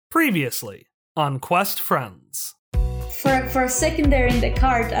Previously on Quest Friends. For a second there in the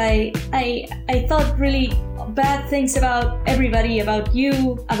cart, I thought really bad things about everybody, about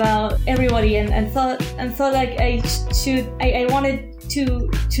you, about everybody, and thought like I wanted to.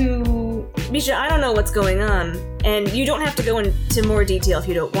 Misha, I don't know what's going on, and you don't have to go into more detail if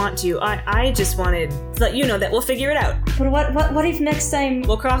you don't want to. I just wanted to let you know that we'll figure it out. But what if next time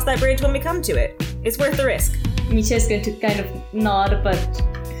we'll cross that bridge when we come to it? It's worth the risk. Misha is going to kind of nod, but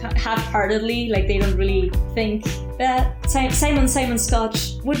half-heartedly, like they don't really think that. Simon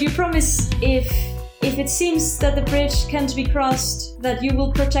Scotch, would you promise if it seems that the bridge can't be crossed, that you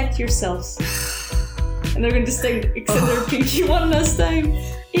will protect yourselves? And they're going to extend their pinky one last time.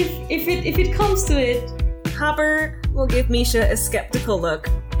 If it comes to it. Hopper will give Misha a skeptical look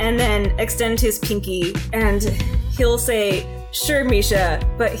and then extend his pinky, and he'll say, "Sure, Misha,"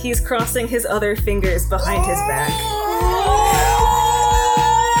 but he's crossing his other fingers behind his back.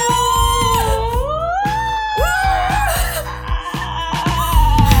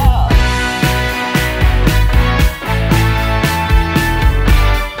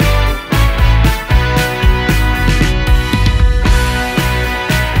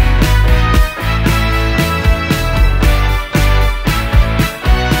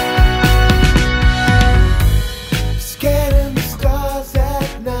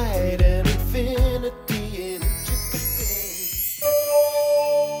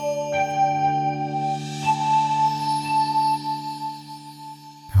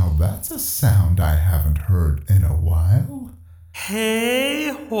 That's a sound I haven't heard in a while. Hey,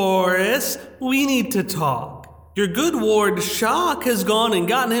 Horace, we need to talk. Your good ward Shock has gone and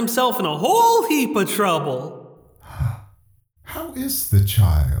gotten himself in a whole heap of trouble. How is the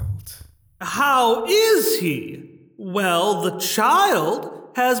child? How is he? Well, the child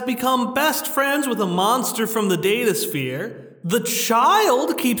has become best friends with a monster from the Datasphere. The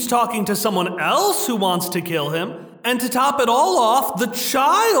child keeps talking to someone else who wants to kill him. And to top it all off, the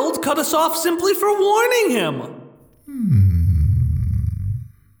child cut us off simply for warning him.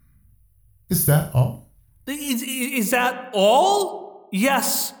 Is that all? Is that all?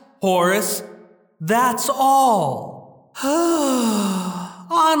 Yes, Horace. That's all.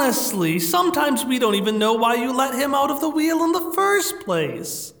 Honestly, sometimes we don't even know why you let him out of the wheel in the first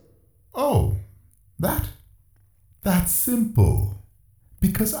place. Oh, that's simple.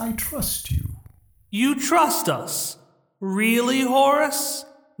 Because I trust you. You trust us? Really, Horace?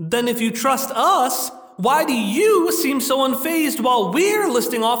 Then if you trust us, why do you seem so unfazed while we're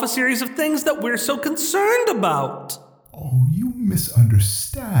listing off a series of things that we're so concerned about? Oh, you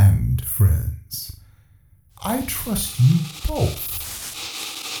misunderstand, friends. I trust you both.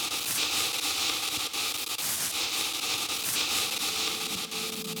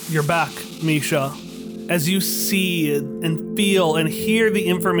 You're back, Misha. As you see and feel and hear the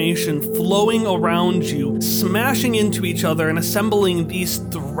information flowing around you, smashing into each other and assembling these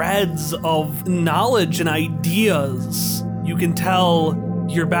threads of knowledge and ideas, you can tell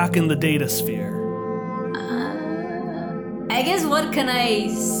you're back in the Datasphere. I guess what can I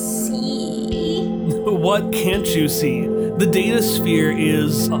see? What can't you see? The Datasphere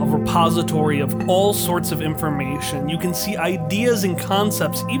is a repository of all sorts of information. You can see ideas and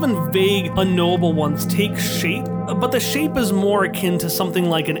concepts, even vague, unknowable ones, take shape, but the shape is more akin to something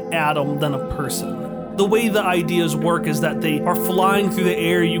like an atom than a person. The way the ideas work is that they are flying through the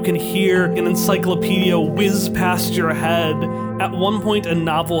air. You can hear an encyclopedia whiz past your head. At one point, a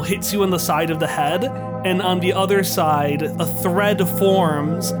novel hits you in the side of the head, and on the other side, a thread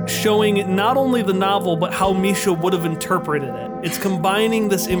forms showing not only the novel, but how Misha would have interpreted it. It's combining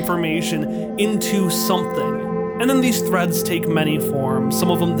this information into something. And then these threads take many forms. Some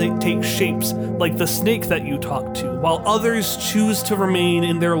of them they take shapes like the snake that you talk to, while others choose to remain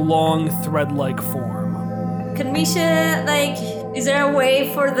in their long thread-like form. Can Misha, is there a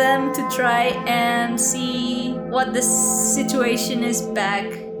way for them to try and see what the situation is back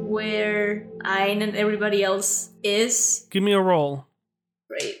where Ayn and everybody else is? Give me a roll.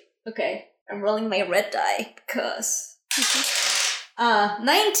 Great. Okay. I'm rolling my red die because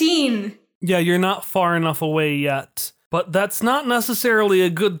 19. Yeah, you're not far enough away yet, but that's not necessarily a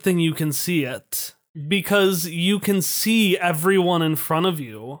good thing you can see it. Because you can see everyone in front of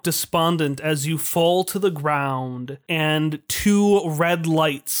you, despondent as you fall to the ground, and two red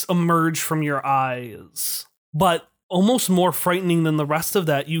lights emerge from your eyes. But almost more frightening than the rest of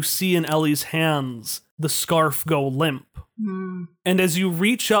that, you see in Ellie's hands the scarf go limp. And as you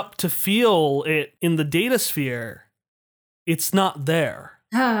reach up to feel it in the Datasphere, it's not there.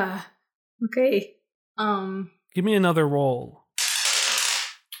 Okay. Give me another roll.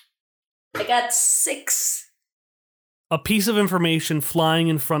 I got 6. a piece of information flying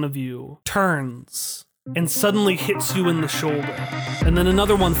in front of you turns and suddenly hits you in the shoulder. And then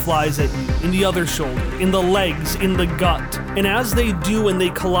another one flies at you, in the other shoulder, in the legs, in the gut. And as they do and they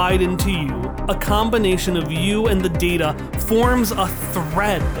collide into you, a combination of you and the data forms a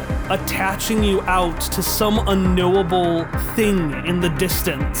thread attaching you out to some unknowable thing in the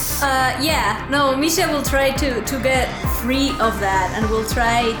distance. Misha will try to get free of that and will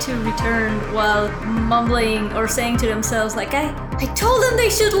try to return while mumbling or saying to themselves like, I told them they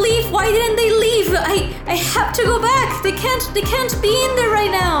should leave, why didn't they leave? I have to go back, they can't be in there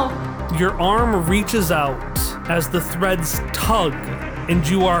right now. Your arm reaches out as the threads tug and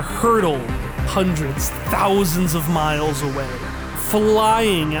you are hurtled hundreds, thousands of miles away,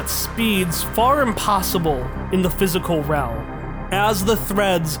 flying at speeds far impossible in the physical realm. As the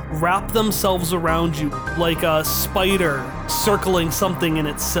threads wrap themselves around you like a spider circling something in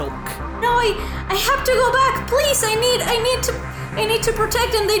its silk. No, I have to go back, please, I need to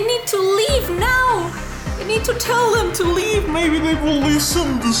protect them, they need to leave now. I need to tell them to leave, maybe they will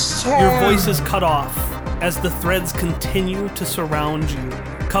listen this time. Your voice is cut off as the threads continue to surround you,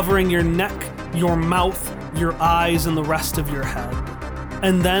 covering your neck, your mouth, your eyes, and the rest of your head.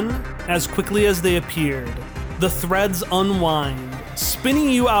 And then, as quickly as they appeared, the threads unwind, spinning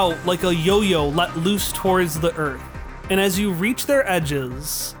you out like a yo-yo let loose towards the earth. And as you reach their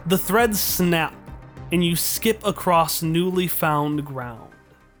edges, the threads snap, and you skip across newly found ground.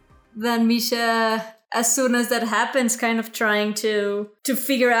 Then Misha, as soon as that happens, kind of trying to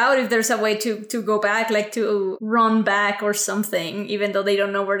figure out if there's a way to go back, like to run back or something, even though they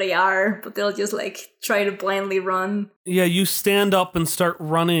don't know where they are, but they'll just like try to blindly run. Yeah, you stand up and start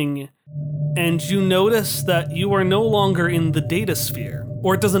running, and you notice that you are no longer in the data sphere,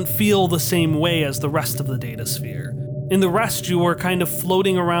 or it doesn't feel the same way as the rest of the data sphere. In the rest, you were kind of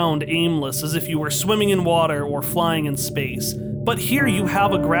floating around aimless, as if you were swimming in water or flying in space. But here you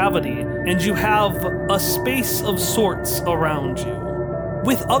have a gravity, and you have a space of sorts around you.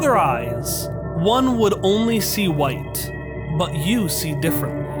 With other eyes, one would only see white, but you see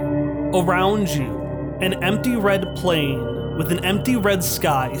differently. Around you, an empty red plain with an empty red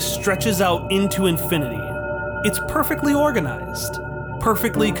sky stretches out into infinity. It's perfectly organized,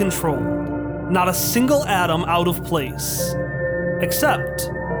 perfectly controlled. Not a single atom out of place. Except,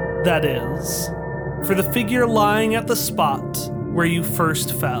 that is, for the figure lying at the spot where you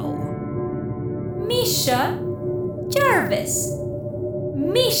first fell. Misha Jarvis.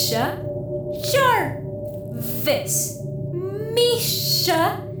 Misha Jarvis.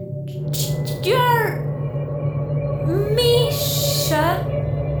 Misha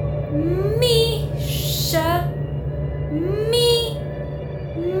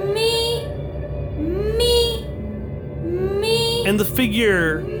And the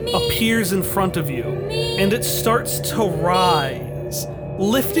figure appears in front of you, and it starts to rise,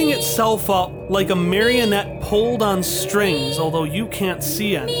 lifting itself up like a marionette pulled on strings, although you can't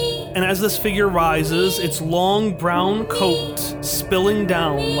see any. And as this figure rises, its long brown coat spilling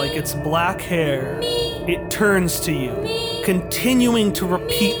down like its black hair, it turns to you, continuing to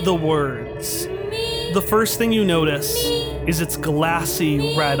repeat the words. The first thing you notice is its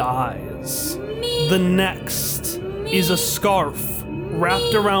glassy red eyes. The next is a scarf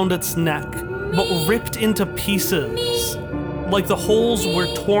wrapped around its neck, but ripped into pieces, like the holes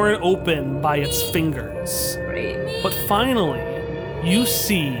were torn open by its fingers. But finally, you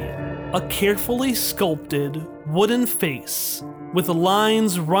see a carefully sculpted wooden face with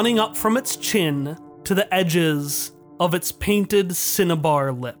lines running up from its chin to the edges of its painted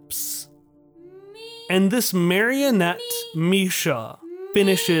cinnabar lips. And this marionette Misha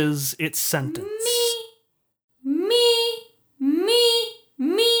finishes its sentence.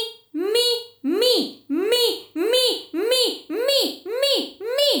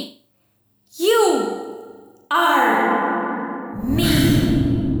 You are me.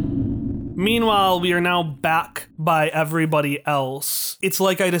 Meanwhile, we are now back by everybody else. It's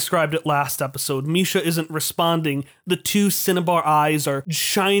like I described it last episode. Misha isn't responding. The two cinnabar eyes are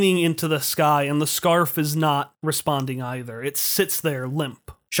shining into the sky, and the scarf is not responding either. It sits there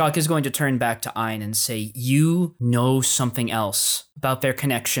limp. Jacques is going to turn back to Ein and say, you know something else about their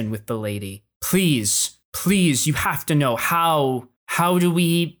connection with the lady. Please, you have to know how do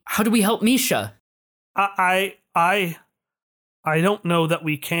we help Misha? I don't know that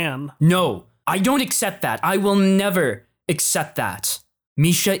we can. No, I don't accept that. I will never accept that.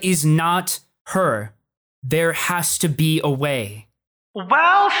 Misha is not her. There has to be a way.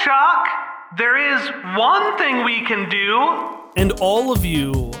 Well, Shock, there is one thing we can do. And all of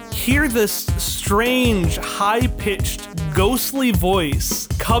you hear this strange, high-pitched, ghostly voice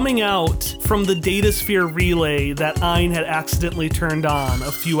coming out from the datasphere relay that Ein had accidentally turned on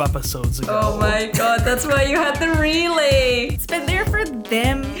a few episodes ago. Oh my god, that's why you had the relay! It's been there for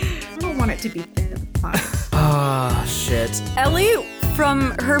them. I don't want it to be them. Fine. Ah, shit. Ellie,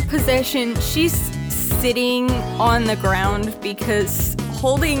 from her position, she's sitting on the ground because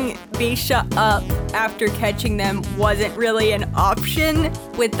holding Misha up after catching them wasn't really an option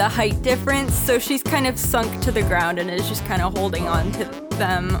with the height difference, so she's kind of sunk to the ground and is just kind of holding on to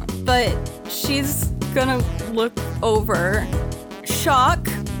them. But she's gonna look over. Shock,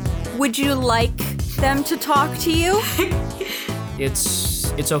 would you like them to talk to you?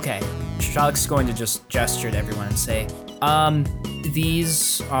 It's okay. Shock's going to just gesture to everyone and say,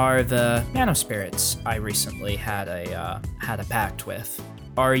 these are the nanospirits I recently had a pact with.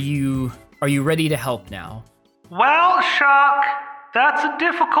 Are you ready to help now? Well, Shock, that's a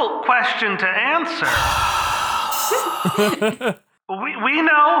difficult question to answer. we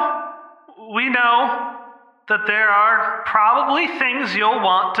know that there are probably things you'll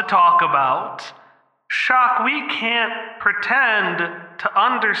want to talk about. Shock, we can't pretend to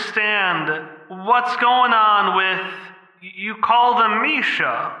understand what's going on with, you call them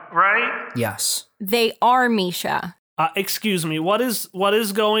Misha, right? Yes. They are Misha. Excuse me, what is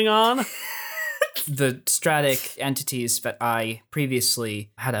going on? The Stratic entities that I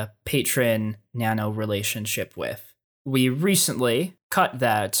previously had a patron nano relationship with. We recently cut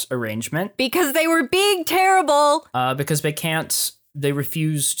that arrangement. Because they were being terrible. Because they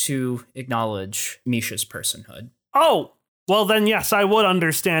refuse to acknowledge Misha's personhood. Oh, well then yes, I would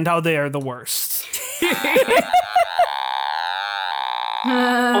understand how they are the worst. We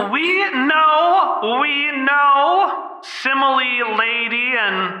know, Simile Lady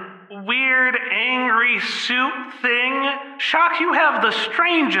and weird angry suit thing. Shock, you have the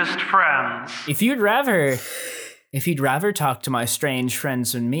strangest friends. If you'd rather talk to my strange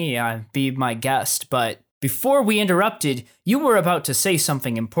friends than me, be my guest, but before we interrupted, you were about to say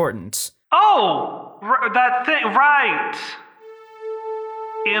something important. Oh, that thing, right.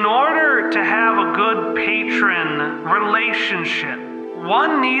 In order to have a good patron relationship,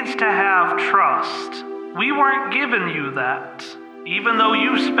 one needs to have trust. We weren't giving you that, even though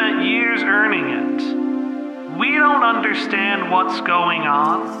you spent years earning it. We don't understand what's going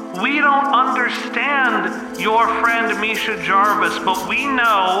on. We don't understand your friend Misha Jarvis, but we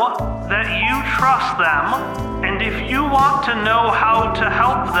know that you trust them, and if you want to know how to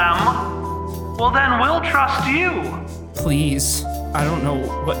help them, well then we'll trust you. Please, I don't know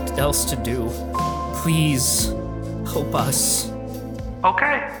what else to do. Please, help us.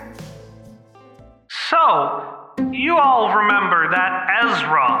 Okay. So, you all remember that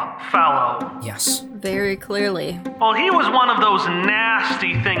Ezra fellow? Yes. Very clearly. Well, he was one of those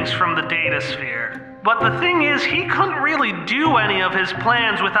nasty things from the datasphere. But the thing is, he couldn't really do any of his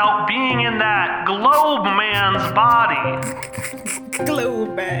plans without being in that Globe Man's body.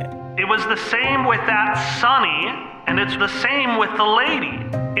 Globe Man. It was the same with that Sunny, and it's the same with the lady.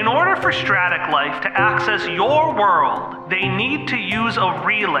 In order for Stratic Life to access your world, they need to use a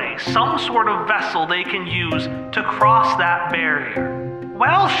relay, some sort of vessel they can use to cross that barrier.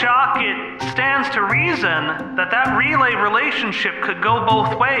 Well, Shock, it stands to reason that relay relationship could go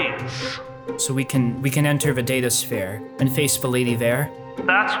both ways. So we can enter the data sphere and face the lady there?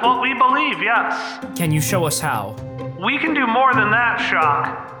 That's what we believe, yes. Can you show us how? We can do more than that,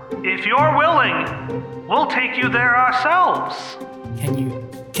 Shock. If you're willing, we'll take you there ourselves.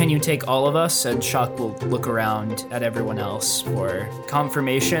 Can you take all of us? And Shock will look around at everyone else for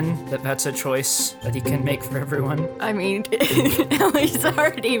confirmation that that's a choice that he can make for everyone. I mean, Ellie's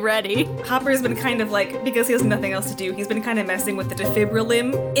already ready. Hopper's been kind of like, because he has nothing else to do, he's been kind of messing with the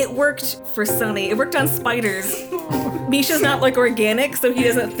defibrilim. It worked for Sunny. It worked on spiders. Misha's not like organic, so he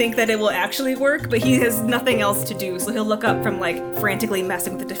doesn't think that it will actually work, but he has nothing else to do, so he'll look up from like frantically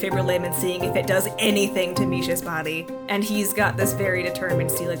messing with the defibrilim and seeing if it does anything to Misha's body. And he's got this very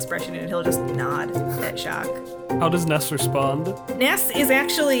determined steel expression, and he'll just nod at Shock. How does Ness respond? Ness is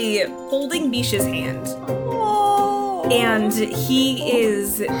actually holding Misha's hand. And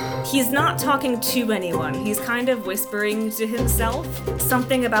he's not talking to anyone. He's kind of whispering to himself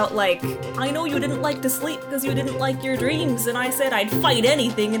something about like, I know you didn't like to sleep because you didn't like your dreams, and I said I'd fight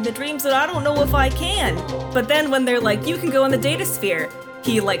anything in the dreams, and I don't know if I can. But then when they're like, you can go in the data sphere,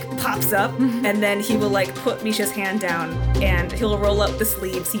 he like pops up, and then he will like put Misha's hand down, and he'll roll up the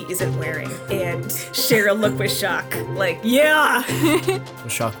sleeves he isn't wearing, and share a look with Shock, like, yeah! So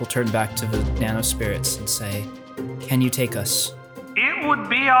Shock will turn back to the nanospirits and say, can you take us? It would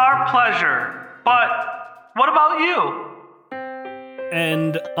be our pleasure, but what about you?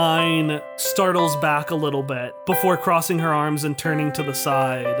 And Ayn startles back a little bit before crossing her arms and turning to the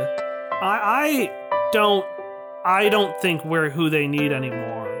side. I don't think we're who they need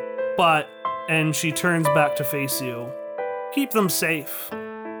anymore. But, and she turns back to face you. Keep them safe.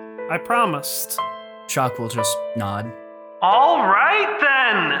 I promised. Shock will just nod. All right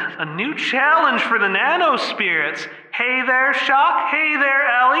then, a new challenge for the Nano Spirits. Hey there, Shock. Hey there,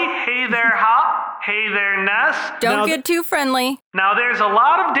 Ellie. Hey there, Hop. Hey there, Ness. Don't get too friendly. Now there's a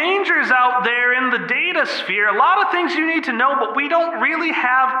lot of dangers out there in the data sphere, a lot of things you need to know, but we don't really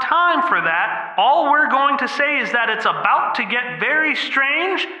have time for that. All we're going to say is that it's about to get very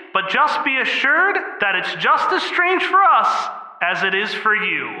strange, but just be assured that it's just as strange for us as it is for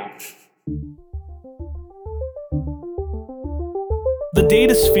you. The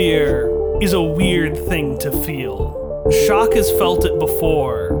data sphere is a weird thing to feel. Shock has felt it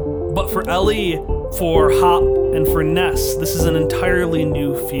before, but for Ellie, for Hop, and for Ness, this is an entirely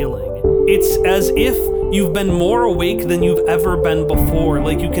new feeling. It's as if you've been more awake than you've ever been before,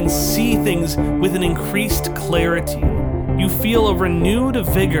 like you can see things with an increased clarity. You feel a renewed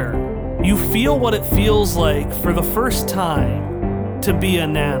vigor. You feel what it feels like for the first time to be a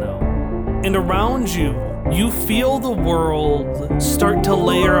nano. And around you, you feel the world start to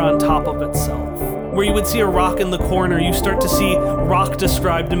layer on top of itself. Where you would see a rock in the corner, you start to see rock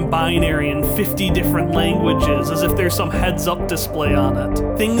described in binary in 50 different languages, as if there's some heads-up display on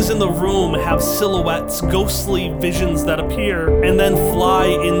it. Things in the room have silhouettes, ghostly visions that appear, and then fly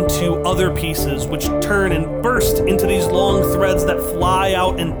into other pieces, which turn and burst into these long threads that fly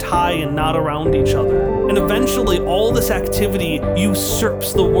out and tie and knot around each other. And eventually, all this activity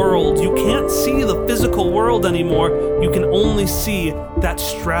usurps the world. You can't see the physical world anymore. You can only see that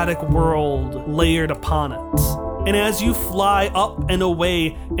stratic world layered upon it. And as you fly up and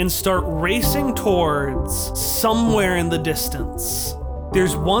away and start racing towards somewhere in the distance,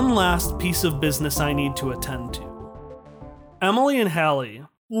 there's one last piece of business I need to attend to. Emily and Hallie.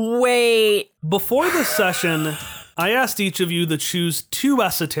 Wait. Before this session, I asked each of you to choose 2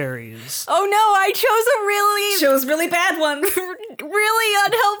 esoteries. Oh no, I chose a Really bad one. really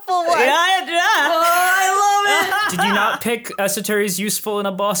unhelpful one. Oh, I love Did you not pick esoteries useful in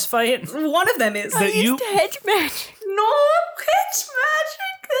a boss fight? it. One of them is. I used hedge magic. No, pitch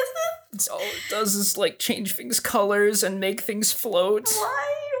magic. All it does is like change things colors and make things float. Why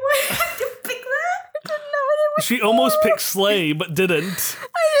did you pick that? I didn't know what it was She for. almost picked Slay, but didn't. I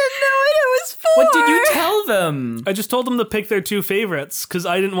didn't know what it was for. What did you tell them? I just told them to pick their 2 favorites, because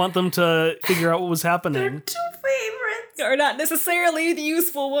I didn't want them to figure out what was happening. 2 favorites are not necessarily the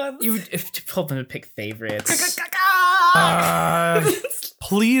useful ones. You told them to pick favorites.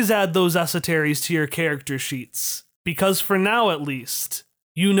 Please add those esoteries to your character sheets, because for now at least,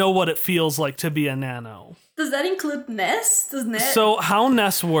 you know what it feels like to be a nano. Does that include Ness? Does Ness? So how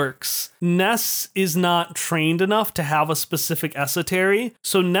Ness works, Ness is not trained enough to have a specific esotery,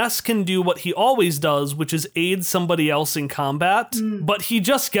 so Ness can do what he always does, which is aid somebody else in combat, but he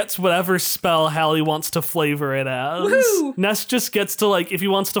just gets whatever spell Hallie wants to flavor it as. Woohoo! Ness just gets to, like, if he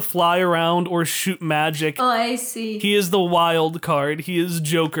wants to fly around or shoot magic, Oh, I see. he is the wild card, he is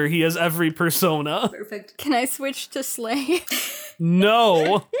Joker, he has every persona. Perfect. Can I switch to Slay?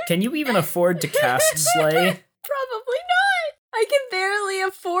 No. Can you even afford to cast Slay? Probably not. I can barely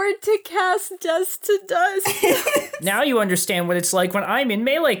afford to cast Dust to Dust. Now you understand what it's like when I'm in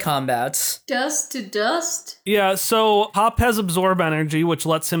melee combat. Dust to dust. Yeah, so Hop has Absorb Energy, which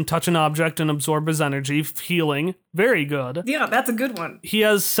lets him touch an object and absorb his energy, healing. Very good. Yeah, that's a good one. He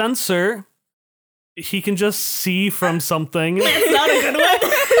has Sensor. He can just see from something. It's not a good one.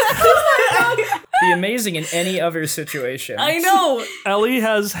 Be amazing in any other situation. I know. Ellie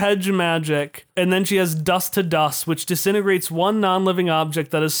has Hedge Magic, and then she has Dust to Dust, which disintegrates one non-living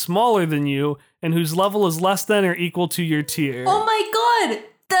object that is smaller than you and whose level is less than or equal to your tier. Oh my god!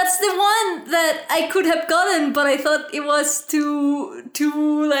 That's the one that I could have gotten, but I thought it was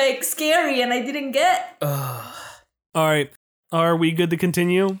too like scary and I didn't get. All right, are we good to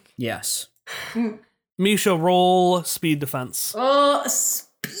continue? Yes. Misha, roll speed defense. Oh,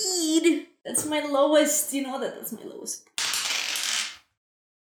 speed. That's my lowest. You know that's my lowest.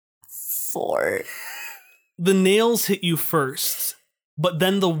 4. The nails hit you first, but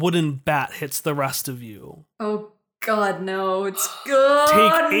then the wooden bat hits the rest of you. Oh god, no. It's good.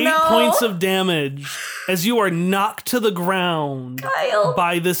 Take 8 no. points of damage as you are knocked to the ground Kyle.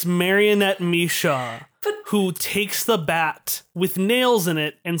 by this marionette Misha, who takes the bat with nails in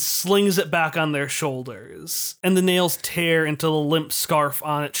it and slings it back on their shoulders. And the nails tear into the limp scarf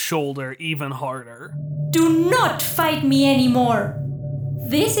on its shoulder even harder. Do not fight me anymore.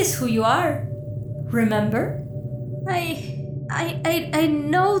 This is who you are. Remember? I I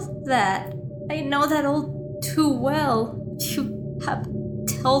know that. I know that all too well. You have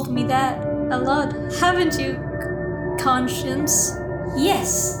told me that a lot, haven't you, Conscience?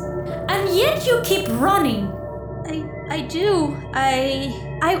 Yes. And yet you keep running. I do.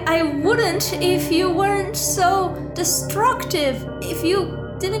 I wouldn't if you weren't so destructive. If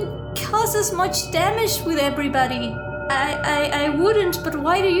you didn't cause as much damage with everybody. I wouldn't, but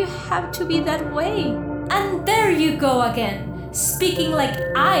why do you have to be that way? And there you go again, speaking like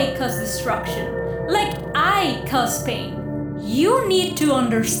I cause destruction, like I cause pain. You need to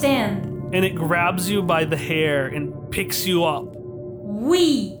understand. And it grabs you by the hair and picks you up.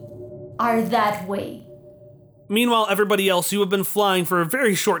 We are that way. Meanwhile, everybody else, you have been flying for a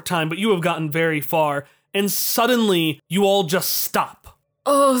very short time, but you have gotten very far, and suddenly you all just stop.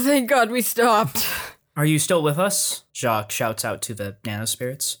 Oh, thank God we stopped. Are you still with us? Jacques shouts out to the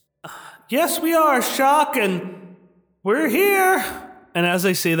nanospirits. Yes, we are, Shock, and we're here. And as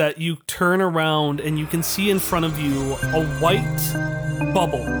I say that, you turn around and you can see in front of you a white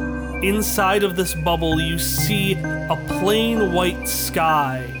bubble. Inside of this bubble, you see a plain white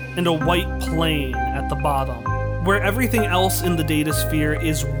sky and a white plane at the bottom. Where everything else in the data sphere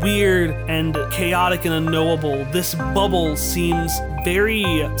is weird and chaotic and unknowable, this bubble seems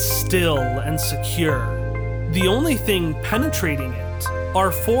very still and secure. The only thing penetrating it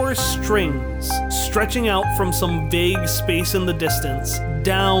are 4 strings stretching out from some vague space in the distance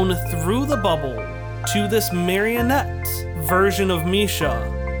down through the bubble to this marionette version of Misha,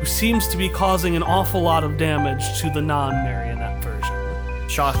 who seems to be causing an awful lot of damage to the non-marionette version.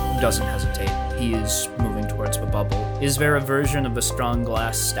 Jacques doesn't hesitate. He is moving towards the bubble. Is there a version of the strong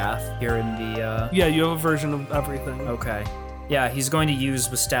glass staff here in the, Yeah, you have a version of everything. Okay. Yeah, he's going to use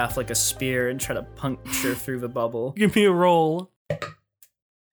the staff like a spear and try to puncture through the bubble. Give me a roll.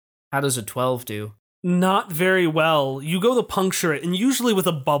 How does a 12 do? Not very well. You go to puncture it, and usually with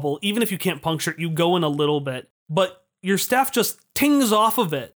a bubble, even if you can't puncture it, you go in a little bit. But your staff just tings off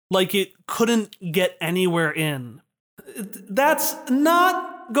of it, like it couldn't get anywhere in. That's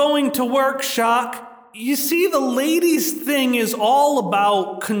not going to work, Shock. You see, the ladies' thing is all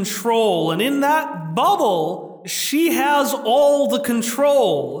about control, and in that bubble, she has all the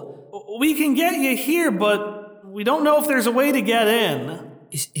control. We can get you here, but we don't know if there's a way to get in.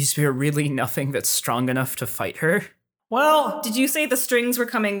 Is there really nothing that's strong enough to fight her? Well, Did you say the strings were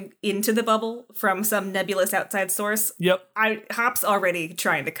coming into the bubble from some nebulous outside source? yep. Hop's already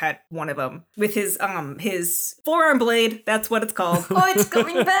trying to cut one of them with his forearm blade. That's what it's called. Oh, it's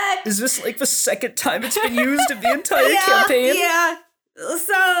coming back! Is this like the second time it's been used in the entire campaign? Yeah.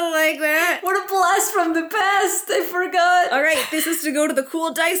 So like that. What a blast from the past! I forgot! All right, this is to go to the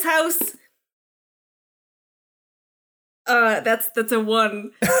cool dice house. That's a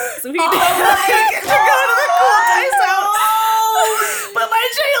 1. So he get to go to the cool dice house. But my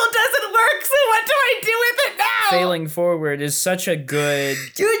jail doesn't work, so what do I do with it now? Failing forward is such a good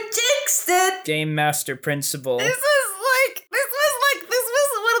You jinxed it! game master principle. This was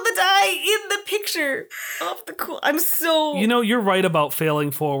one of the die in the picture of the cool. I'm so. You know, you're right about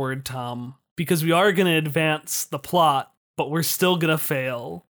failing forward, Tom, because we are going to advance the plot, but we're still going to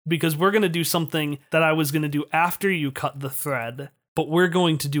fail. Because we're going to do something that I was going to do after you cut the thread, but we're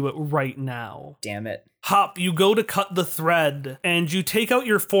going to do it right now. Damn it. Hop, you go to cut the thread, and you take out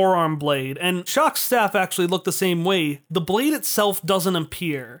your forearm blade, and Shock's staff actually look the same way. The blade itself doesn't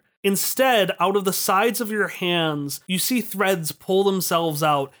appear. Instead, out of the sides of your hands, you see threads pull themselves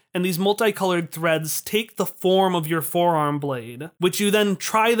out, and these multicolored threads take the form of your forearm blade, which you then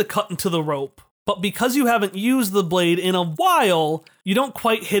try to cut into the rope. But because you haven't used the blade in a while, you don't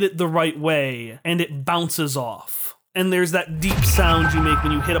quite hit it the right way, and it bounces off. And there's that deep sound you make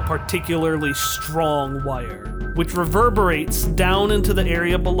when you hit a particularly strong wire, which reverberates down into the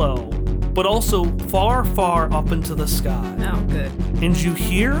area below, but also far, far up into the sky. Oh, good. And you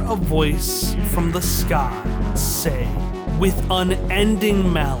hear a voice from the sky say, with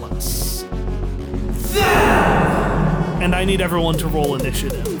unending malice, "Them!" And I need everyone to roll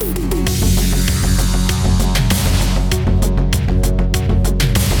initiative.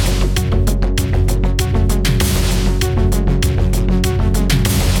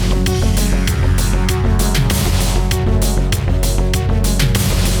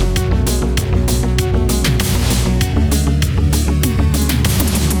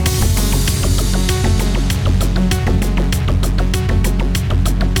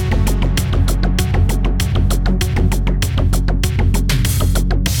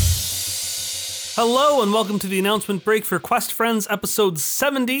 Hello and welcome to the announcement break for Quest Friends episode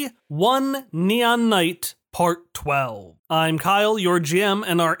 70, One Neon Night Part 12. I'm Kyle, your GM,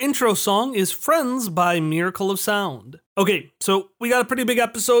 and our intro song is Friends by Miracle of Sound. Okay, so we got a pretty big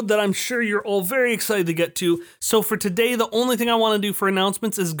episode that I'm sure you're all very excited to get to. So for today, the only thing I want to do for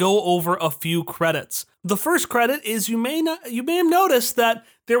announcements is go over a few credits. The first credit is you may have noticed that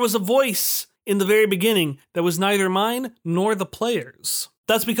there was a voice in the very beginning that was neither mine nor the players.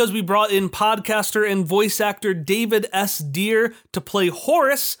 That's because we brought in podcaster and voice actor David S. Deer to play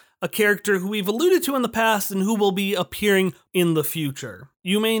Horace, a character who we've alluded to in the past and who will be appearing in the future.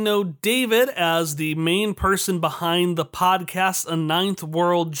 You may know David as the main person behind the podcast A Ninth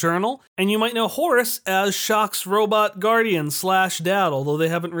World Journal, and you might know Horace as Shock's robot guardian / dad, although they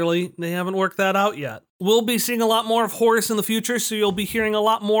haven't worked that out yet. We'll be seeing a lot more of Horace in the future, so you'll be hearing a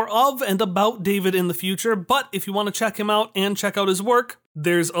lot more of and about David in the future, but if you want to check him out and check out his work,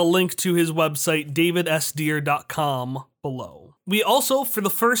 there's a link to his website, davidsdeer.com, below. We also, for the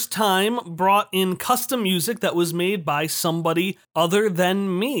first time, brought in custom music that was made by somebody other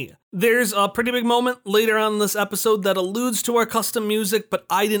than me. There's a pretty big moment later on in this episode that alludes to our custom music, but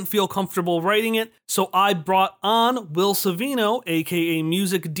I didn't feel comfortable writing it, so I brought on Will Savino, aka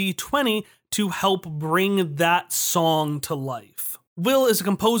Music D20, to help bring that song to life. Will is a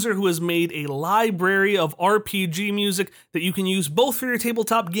composer who has made a library of RPG music that you can use both for your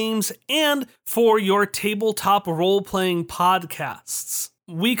tabletop games and for your tabletop role-playing podcasts.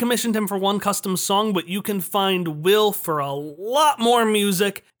 We commissioned him for one custom song, but you can find Will for a lot more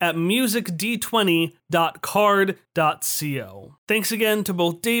music at musicd20.card.co. Thanks again to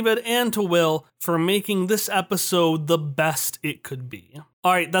both David and to Will for making this episode the best it could be.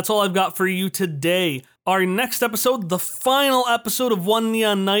 All right, that's all I've got for you today. Our next episode, the final episode of One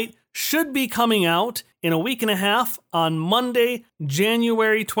Neon Night, should be coming out in a week and a half on Monday,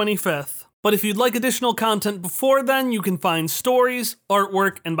 January 25th. But if you'd like additional content before then, you can find stories,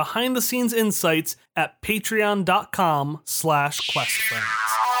 artwork, and behind-the-scenes insights at patreon.com/questfriends.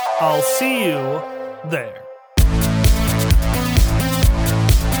 I'll see you there.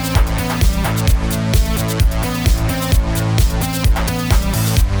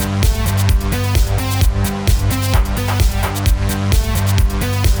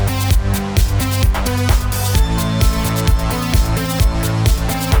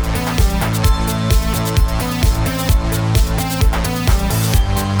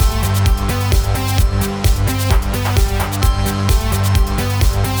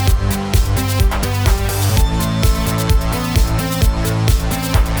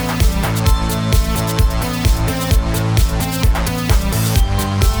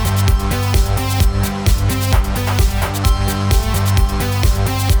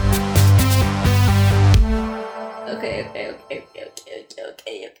 Okay.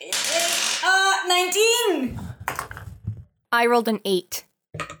 19! I rolled an 8.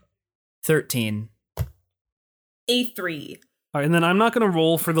 13. A 3. All right, and then I'm not going to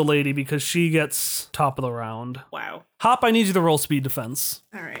roll for the lady because she gets top of the round. Wow. Hop, I need you to roll speed defense.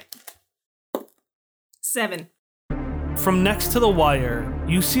 All right. 7. From next to the wire,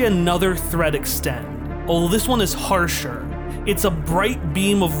 you see another thread extend, although this one is harsher. It's a bright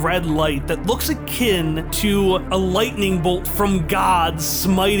beam of red light that looks akin to a lightning bolt from God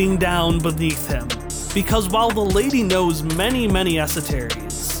smiting down beneath him. Because while the lady knows many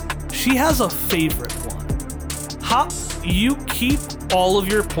esoteries, she has a favorite one. Hop, you keep all of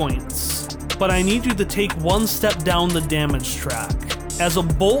your points, but I need you to take one step down the damage track as a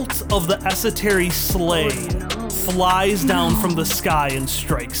bolt of the esotery slay flies down from the sky and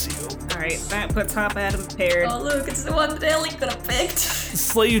strikes you. Alright, that puts Hop Adam paired. Oh look, it's the one that Ellie could have picked.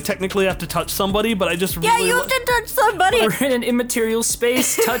 Slay, you technically have to touch somebody, but I just Yeah, really you have to touch somebody! We're in an immaterial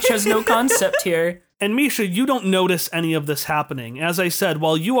space. Touch has no concept here. And Misha, you don't notice any of this happening. As I said,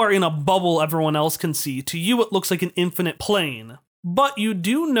 while you are in a bubble everyone else can see, to you it looks like an infinite plane. But you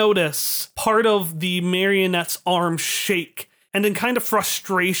do notice part of the marionette's arm shake, and in kind of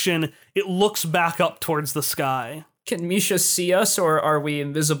frustration, it looks back up towards the sky. Can Misha see us, or are we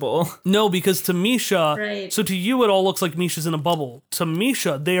invisible? No, because to Misha, Right. so to you it all looks like Misha's in a bubble. To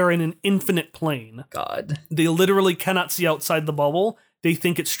Misha, they are in an infinite plane. God. They literally cannot see outside the bubble. They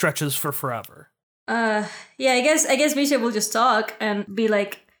think it stretches for forever. Yeah, I guess Misha will just talk and be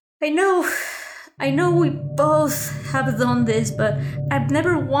like, I know we both have done this, but I've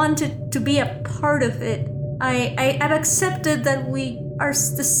never wanted to be a part of it. I've accepted that we are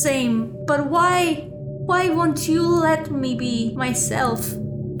the same, but why won't you let me be myself?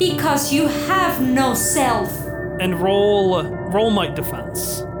 Because you have no self. And roll might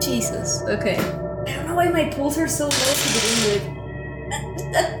defense. Jesus. Okay. I don't know why my pulls are so low to begin with.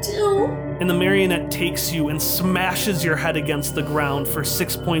 That too. And the marionette takes you and smashes your head against the ground for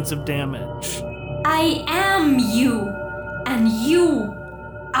 6 points of damage. I am you, and you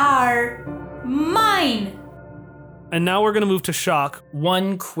are mine. And now we're going to move to Shock.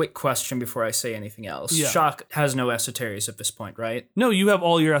 One quick question before I say anything else. Yeah. Shock has no esoteries at this point, right? No, you have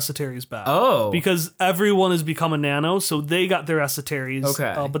all your esoteries back. Oh. Because everyone has become a nano, so they got their esoteries.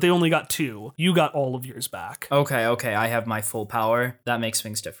 Okay. But they only got 2. You got all of yours back. Okay, I have my full power. That makes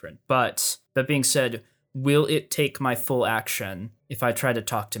things different. But that being said, will it take my full action if I try to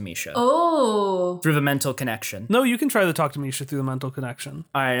talk to Misha? Oh. Through the mental connection. No, you can try to talk to Misha through the mental connection.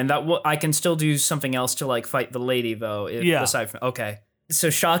 All right, and that I can still do something else to like fight the lady though. Yeah. Aside from okay. So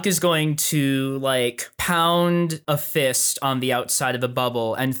Shock is going to like pound a fist on the outside of the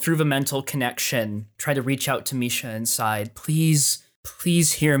bubble and through the mental connection try to reach out to Misha inside. Please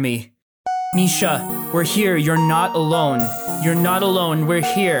hear me. Misha, we're here. You're not alone. You're not alone. We're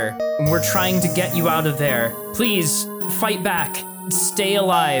here. And we're trying to get you out of there. Please fight back. Stay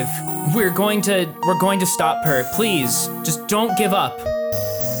alive. We're going to stop her. Please, just don't give up.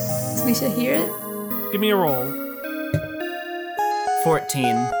 Does Misha hear it? Give me a roll. 14.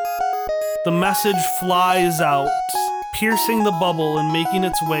 The message flies out, piercing the bubble and making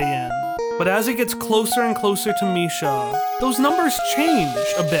its way in. But as it gets closer and closer to Misha, those numbers change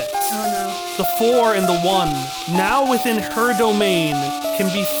a bit. Oh The 4 and the 1, now within her domain,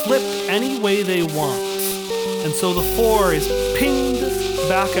 can be flipped any way they want. And so the 4 is pinged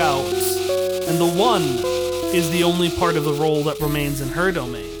back out, and the 1 is the only part of the roll that remains in her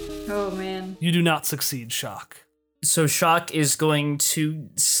domain. no. Oh man. You do not succeed, Shock. So Shock is going to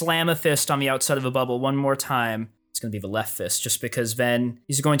slam a fist on the outside of the bubble one more time. It's going to be the left fist, just because then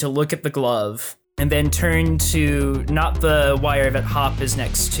he's going to look at the glove and then turn to not the wire that Hop is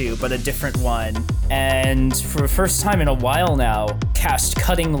next to, but a different one. And for the first time in a while now, cast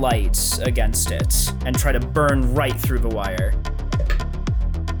Cutting Light against it and try to burn right through the wire.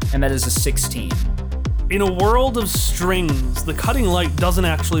 And that is a 16. In a world of strings, the cutting light doesn't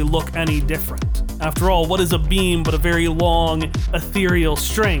actually look any different. After all, what is a beam but a very long, ethereal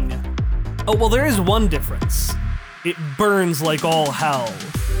string? Oh, well, there is one difference. It burns like all hell.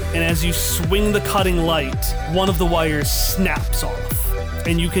 And as you swing the cutting light, one of the wires snaps off.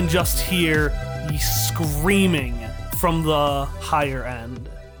 And you can just hear the screaming from the higher end.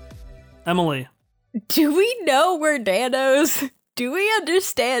 Emily. Do we know we're nanos? Do we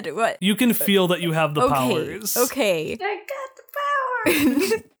understand what? You can feel that you have the powers. Okay. I got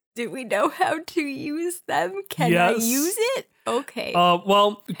the power. Do we know how to use them? Can Yes. I use it? Okay.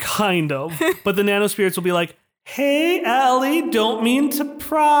 Well, kind of. But the nanospirits will be like, hey, Ellie, don't mean to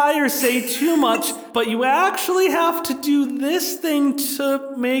pry or say too much, but you actually have to do this thing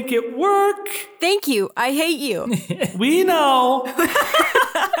to make it work. Thank you. I hate you. We know.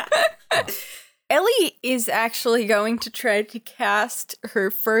 Ellie is actually going to try to cast her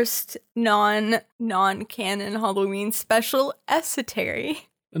first non-canon Halloween special, Esotery.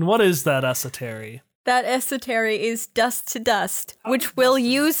 And what is that esotery? That Esotery is Dust to Dust, which will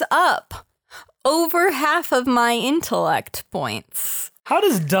use up over half of my intellect points. How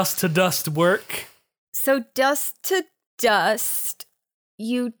does dust to dust work? So Dust to Dust,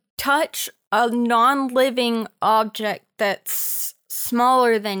 you touch a non-living object that's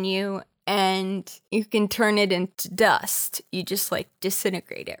smaller than you, and you can turn it into dust. You just like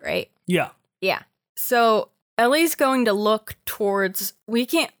disintegrate it, right? Yeah. Yeah. So Ellie's going to look towards, we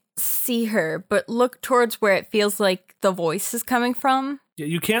can't see her, but look towards where it feels like the voice is coming from. Yeah,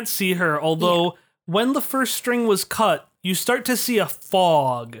 you can't see her, although when the first string was cut, you start to see a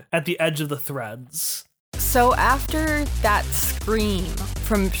fog at the edge of the threads. So after that scream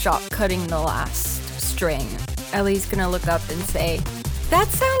from Shock cutting the last string, Ellie's gonna look up and say, that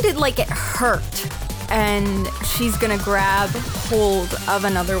sounded like it hurt. And she's gonna grab hold of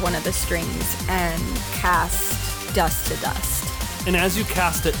another one of the strings and cast Dust to Dust. And as you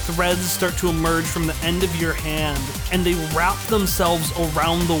cast it, threads start to emerge from the end of your hand, and they wrap themselves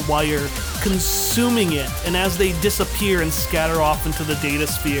around the wire, consuming it. And as they disappear and scatter off into the data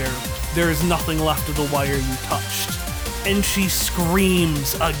sphere, there is nothing left of the wire you touched. And she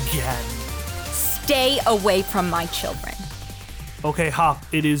screams again. Stay away from my children. Okay, Hop,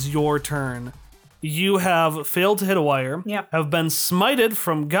 it is your turn. You have failed to hit a wire, Yep. have been smited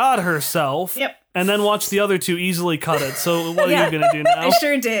from God herself, Yep. and then watch the other two easily cut it. So what are Yeah. you going to do now? I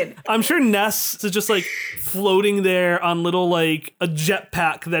sure did. I'm sure Ness is just like floating there on little like a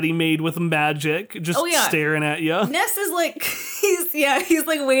jetpack that he made with magic, just Oh, yeah. staring at you. Ness is like, he's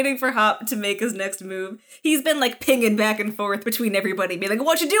like waiting for Hop to make his next move. He's been like pinging back and forth between everybody, being like,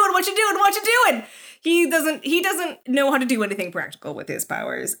 what you doing? What you doing? What you doing? He doesn't know how to do anything practical with his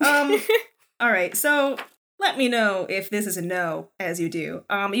powers. All right, so let me know if this is a no, as you do.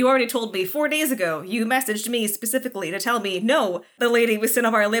 You already told me 4 days ago, you messaged me specifically to tell me, no, the lady with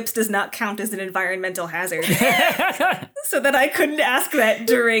cinnabar lips does not count as an environmental hazard. So that I couldn't ask that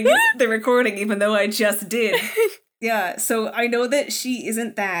during the recording, even though I just did. Yeah, so I know that she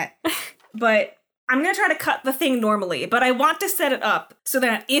isn't that, but I'm gonna try to cut the thing normally, but I want to set it up so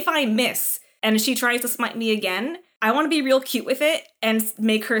that if I miss and she tries to smite me again, I want to be real cute with it and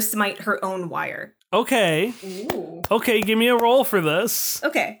make her smite her own wire. Okay. Ooh. Okay, give me a roll for this.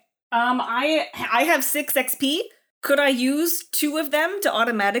 Okay. I have 6 XP. Could I use 2 of them to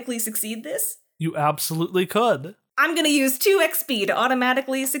automatically succeed this? You absolutely could. I'm gonna use 2 XP to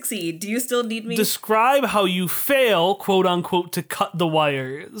automatically succeed. Do you still need me? Describe how you fail, quote unquote, to cut the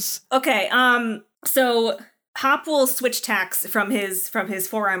wires. Okay, so Hop will switch tacks from his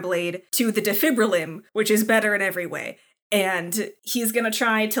forearm blade to the defibrillim, which is better in every way. And he's gonna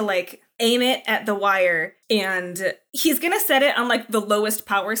try to, like, aim it at the wire, and he's gonna set it on, like, the lowest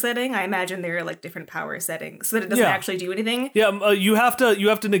power setting. I imagine there are, like, different power settings so that it doesn't actually do anything. Yeah, you have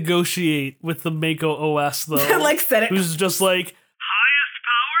to negotiate with the Mako OS, though. Like, set it. Who's just like, highest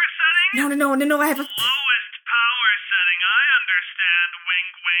power setting? No, I have a... Lowest power setting, I understand,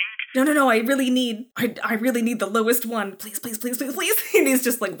 wink wink. No, I really need the lowest one. Please. And he's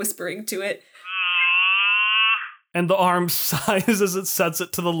just, like, whispering to it. And the arm sighs as it sets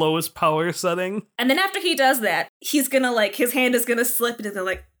it to the lowest power setting. And then after he does that, he's gonna, like, his hand is gonna slip into the,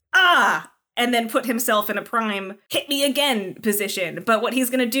 like, ah! And then put himself in a prime, hit me again position. But what he's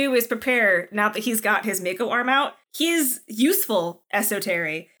gonna do is prepare, now that he's got his Mako arm out, his useful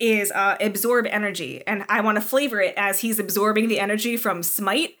esoteric is absorb energy. And I want to flavor it as he's absorbing the energy from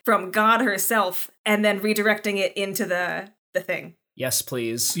Smite, from God herself, and then redirecting it into the thing. Yes,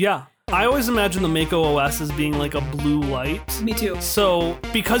 please. Yeah. I always imagine the Mako OS as being like a blue light. Me too. So,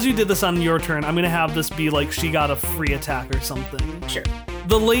 because you did this on your turn, I'm gonna have this be like she got a free attack or something. Sure.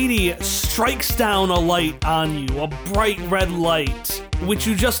 The lady strikes down a light on you, a bright red light, which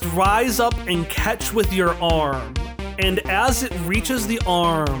you just rise up and catch with your arm. And as it reaches the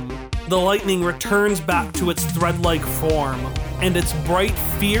arm, the lightning returns back to its thread-like form, and its bright,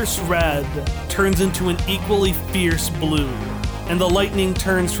 fierce red turns into an equally fierce blue. And the lightning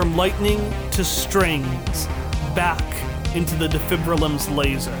turns from lightning to strings, back into the defibrillim's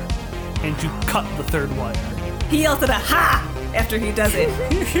laser. And you cut the third wire. He yells at a ha after he does it.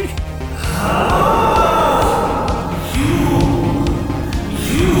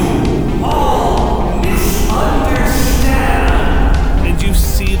 You all misunderstand. And you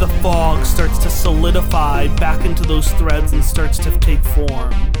see the fog starts to solidify back into those threads and starts to take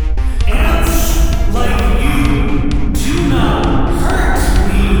form. Ants like you do not hurt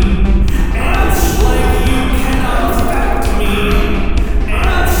me. Ants like you cannot affect me.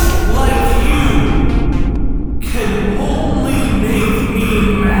 Ants like you can only make me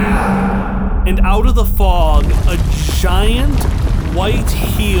mad. And out of the fog, a giant white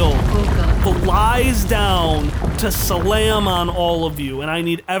heel flies down to slam on all of you. And I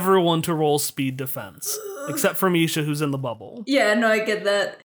need everyone to roll speed defense. Except for Misha, who's in the bubble. Yeah, no, I get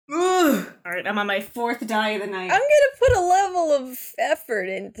that. Alright, I'm on my 4th die of the night. I'm gonna put a level of effort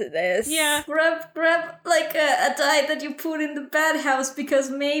into this. Yeah. Grab like a die that you put in the bad house because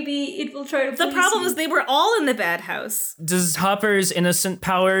maybe it will try to The please problem you. is they were all in the bad house. Does Hopper's innocent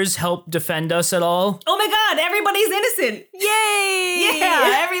powers help defend us at all? Oh my god, everybody's innocent! Yay!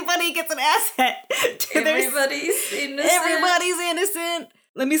 Yeah, everybody gets an asset to their... Everybody's innocent. Everybody's innocent!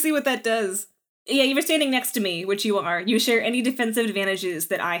 Let me see what that does. Yeah, you were standing next to me, which you are. You share any defensive advantages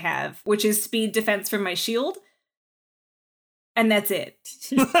that I have, which is speed defense from my shield. And that's it.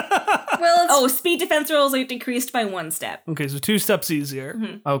 Well, it's speed defense rolls are decreased by 1 step. Okay, so 2 steps easier.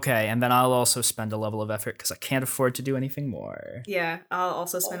 Mm-hmm. Okay, and then I'll also spend a level of effort because I can't afford to do anything more. Yeah, I'll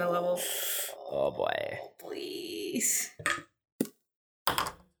also spend a level. Oh boy. please.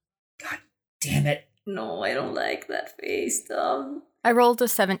 Damn it. No, I don't like that face, Tom. I rolled a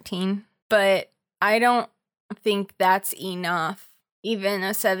 17, but I don't think that's enough. Even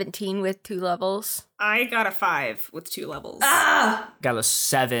a 17 with 2 levels. I got a 5 with 2 levels. Ah! Got a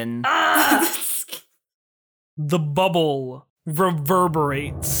 7. The bubble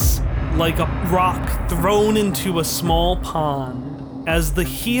reverberates like a rock thrown into a small pond as the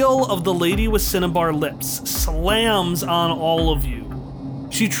heel of the lady with cinnabar lips slams on all of you.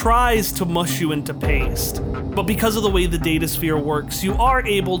 She tries to mush you into paste, but because of the way the data sphere works, you are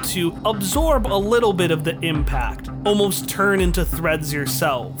able to absorb a little bit of the impact, almost turn into threads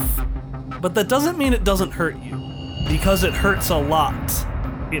yourself. But that doesn't mean it doesn't hurt you, because it hurts a lot.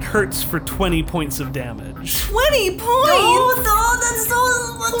 It hurts for 20 points of damage. 20 points? No, that's so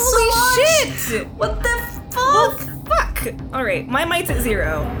Holy much. shit! What the fuck? Fuck. All right, my might's at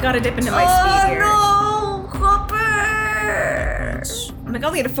 0. Gotta dip into my speed here. No, Hopper! Oh my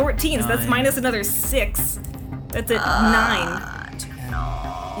god, we had a 14, so that's minus another 6. That's at 9.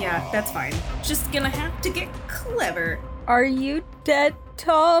 Yeah, that's fine. Just gonna have to get clever. Are you dead,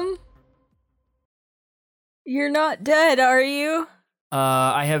 Tom? You're not dead, are you?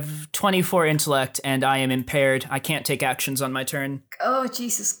 I have 24 intellect and I am impaired. I can't take actions on my turn. Oh,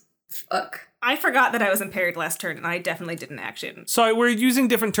 Jesus. Fuck. I forgot that I was impaired last turn, and I definitely did an action. Sorry, we're using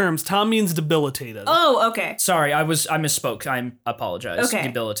different terms. Tom means debilitated. Oh, okay. Sorry, I misspoke. I apologize. Okay.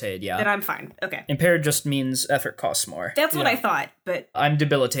 Debilitated, yeah. Then I'm fine. Okay. Impaired just means effort costs more. That's what I thought, but... I'm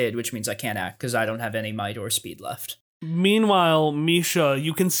debilitated, which means I can't act because I don't have any might or speed left. Meanwhile, Misha,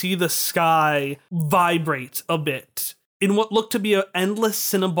 you can see the sky vibrate a bit. In what looked to be an endless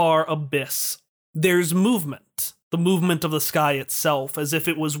cinnabar abyss, there's movement. The movement of the sky itself, as if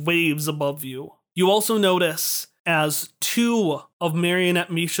it was waves above you. You also notice as 2 of Marionette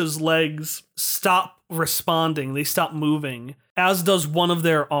Misha's legs stop responding, they stop moving, as does one of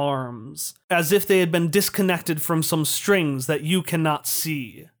their arms, as if they had been disconnected from some strings that you cannot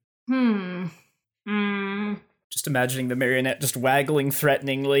see. Just imagining the marionette just waggling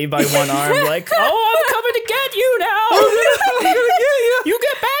threateningly by one arm, like, oh, I'm coming to get you now! I'm gonna get you! You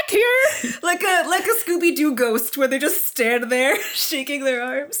get back here! Like a Scooby-Doo ghost where they just stand there shaking their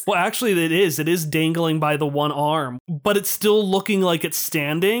arms. Well, actually, it is dangling by the one arm, but it's still looking like it's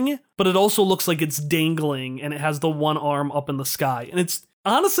standing, but it also looks like it's dangling, and it has the one arm up in the sky. And it's,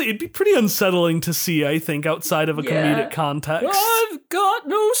 honestly, it'd be pretty unsettling to see, I think, outside of a comedic context. I've got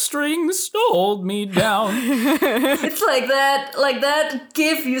no strings to hold me down. It's like that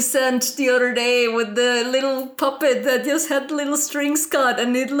gif you sent the other day with the little puppet that just had little strings cut,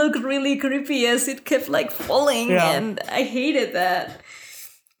 and it looked really creepy as it kept like falling, and I hated that.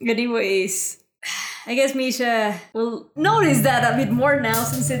 Anyways, I guess Misha will notice that a bit more now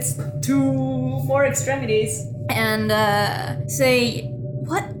since it's 2 more extremities, and say,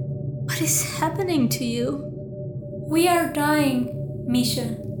 What is happening to you? We are dying,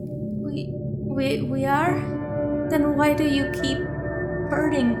 Misha. We are? Then why do you keep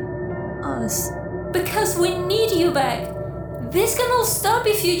hurting us? Because we need you back. This can all stop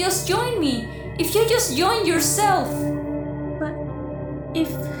if you just join me. If you just join yourself. But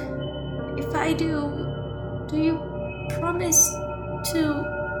if I do you promise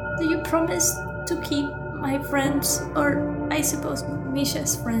to keep my friends, or I suppose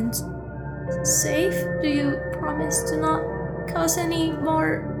Misha's friends, safe? Do you promise to not cause any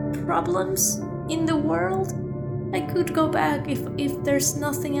more problems in the world? I could go back if there's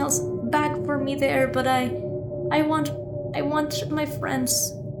nothing else back for me there, but I want my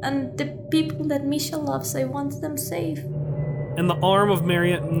friends and the people that Misha loves. I want them safe. And the arm of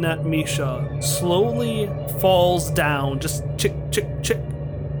Marionette Misha slowly falls down, just chick, chick, chick.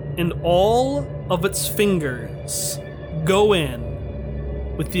 And all of its fingers go in,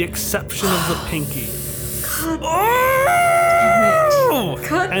 with the exception of the pinky.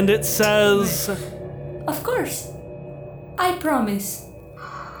 And it says, Of course. I promise.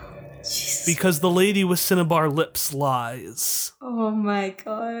 because the lady with cinnabar lips lies. Oh my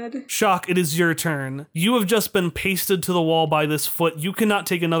god. Shock, it is your turn. You have just been pasted to the wall by this foot. You cannot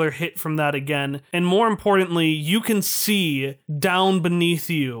take another hit from that again. And more importantly, you can see down beneath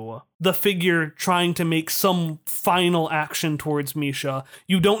you the figure trying to make some final action towards Misha.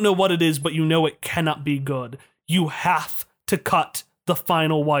 You don't know what it is, but you know it cannot be good. You have to cut the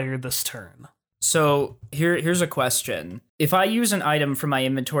final wire this turn. So here's a question. If I use an item from my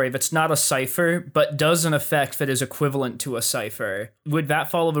inventory that's not a cipher, but does an effect that is equivalent to a cipher, would that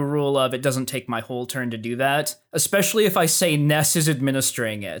follow the rule of it doesn't take my whole turn to do that? Especially if I say Ness is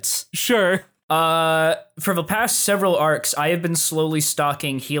administering it. Sure. For the past several arcs, I have been slowly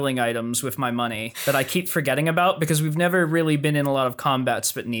stocking healing items with my money that I keep forgetting about because we've never really been in a lot of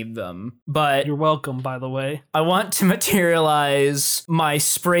combats that need them. But You're welcome, by the way. I want to materialize my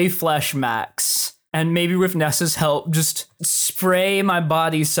spray flesh max. And maybe with Ness's help, just spray my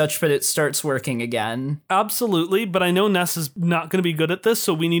body such that it starts working again. Absolutely, but I know Ness is not going to be good at this,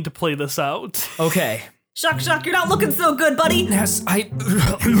 so we need to play this out. Okay. Shock, you're not looking so good, buddy. Ness,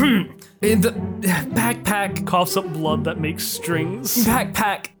 in the backpack. Coughs up blood that makes strings.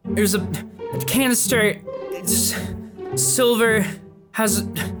 Backpack. There's a canister. It's silver. Has a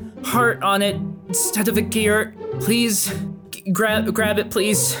heart on it instead of a gear. Please, grab it,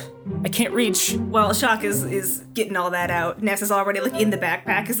 please. I can't reach. While Shock is getting all that out, Ness is already like in the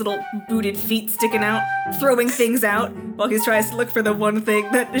backpack, his little booted feet sticking out, throwing things out, while he tries to look for the one thing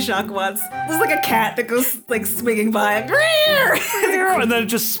that Shock wants. There's like a cat that goes like swinging by, And then it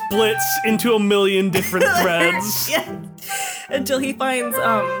just splits into a million different threads. Yeah. until he finds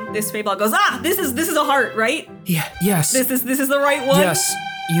this spray ball. Goes, this is a heart, right? Yeah, yes. This is the right one. Yes.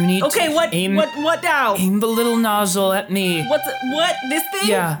 You need Okay, to what now? aim the little nozzle at me. What this thing?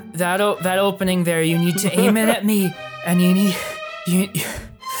 Yeah, that opening there. You need to aim it at me, and you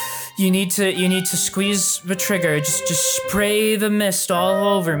need to squeeze the trigger. Just spray the mist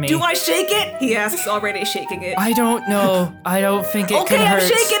all over me. Do I shake it? He asks, already shaking it. I don't know. I don't think it can hurt. Okay,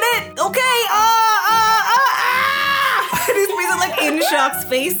 I'm shaking it. Okay. And he's basically like in Shock's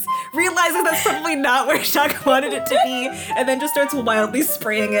face, realizes that's probably not where Shock wanted it to be, and then just starts wildly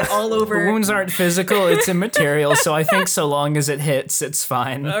spraying it all over. Wounds aren't physical, it's immaterial, so I think so long as it hits, it's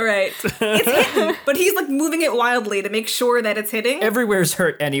fine. All right. It's hitting, but he's like moving it wildly to make sure that it's hitting. Everywhere's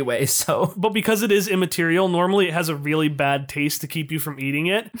hurt anyway, so. But because it is immaterial, normally it has a really bad taste to keep you from eating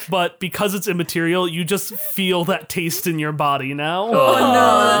it. But because it's immaterial, you just feel that taste in your body now. Oh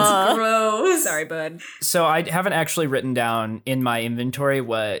no, that's gross. Sorry, bud. So I haven't actually written down in my inventory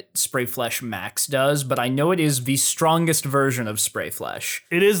what Spray Flesh Max does, but I know it is the strongest version of Spray Flesh.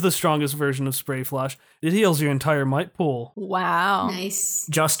 It is the strongest version of Spray Flesh. It heals your entire might pool. Wow. Nice.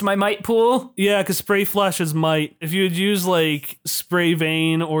 Just my might pool? Yeah, because Spray Flesh is might. If you had used like Spray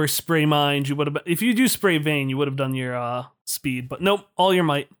Vein or Spray Mind, you would have. If you'd used Spray Vein, you would have done your speed. But nope, all your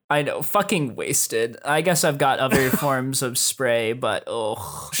might. I know, fucking wasted. I guess I've got other forms of spray, but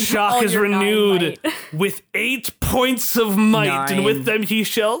Shock All is your renewed 9 with 8 points of might, 9. and with them he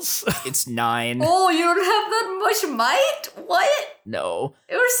shells. It's 9. Oh, you don't have that much might? What? No.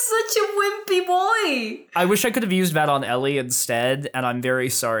 You're such a wimpy boy. I wish I could have used that on Ellie instead, and I'm very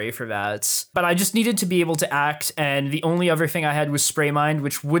sorry for that. But I just needed to be able to act, and the only other thing I had was Spray Mind,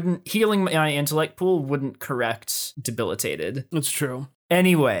 which wouldn't, healing my intellect pool wouldn't correct debilitated. It's true.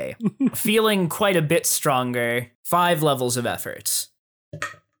 Anyway, feeling quite a bit stronger, 5 levels of effort.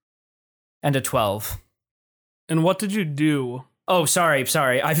 And a 12. And what did you do? Oh, sorry.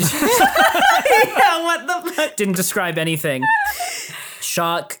 I Yeah, what the fuck? didn't describe anything.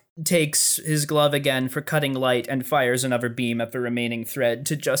 Shock takes his glove again for cutting light and fires another beam at the remaining thread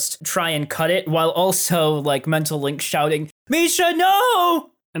to just try and cut it, while also, like, Mental Link shouting, Misha,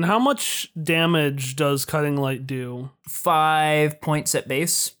 no! And how much damage does cutting light do? 5 points at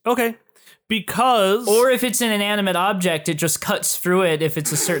base. Okay. Because... Or if it's an inanimate object, it just cuts through it if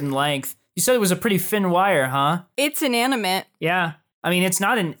it's a certain length. You said it was a pretty thin wire, huh? It's inanimate. Yeah. I mean, it's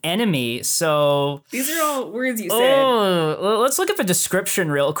not an enemy, so... These are all words you said. Oh, let's look at the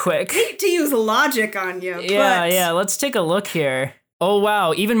description real quick. I hate to use logic on you, but... Yeah, let's take a look here. Oh,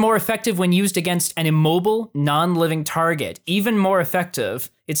 wow. Even more effective when used against an immobile, non-living target. Even more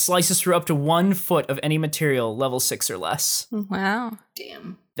effective. It slices through up to 1 foot of any material, level 6 or less. Wow.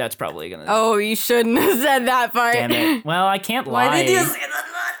 Damn. That's probably gonna... Oh, you shouldn't have said that part. Damn it. Well, I can't lie. Why did you say that?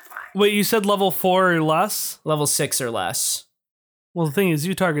 Wait, you said level 4 or less? Level 6 or less. Well, the thing is,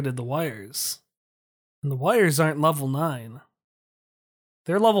 you targeted the wires. And the wires aren't level 9.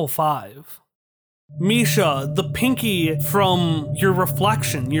 They're level 5. Misha, the pinky from your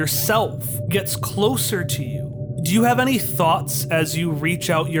reflection, yourself, gets closer to you. Do you have any thoughts as you reach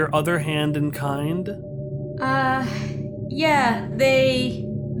out your other hand in kind? Yeah, they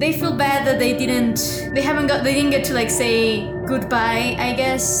feel bad that they didn't get to like say goodbye, I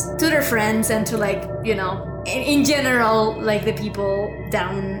guess, to their friends and to like, you know, in general, like the people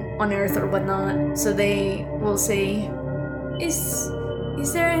down on Earth or whatnot. So they will say, Is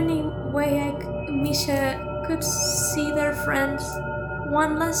there any way Misha could see their friends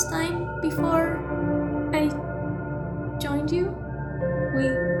one last time before I joined you? We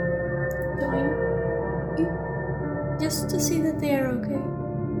join you? Just to see that they are okay.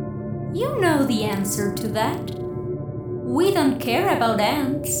 You know the answer to that. We don't care about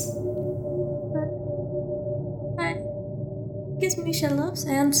ants. But I guess Misha loves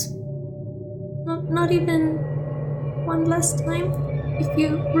ants. Not even one last time. If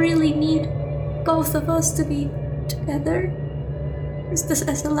you really need both of us to be together, is this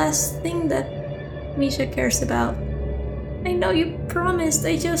as the last thing that Misha cares about? I know you promised,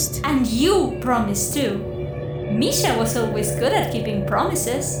 And you promised too. Misha was always good at keeping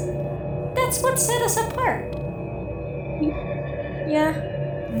promises. That's what set us apart. Yeah.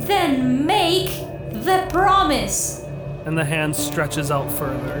 Then make the promise. And the hand stretches out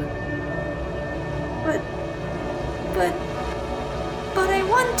further. But I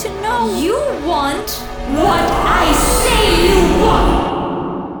want to know. You want what I say you want.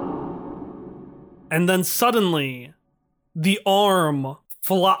 And then suddenly, the arm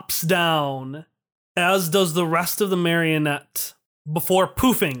flops down, as does the rest of the marionette, before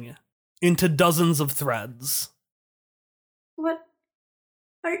poofing into dozens of threads. What?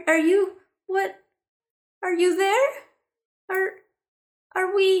 Are you? What? Are you there?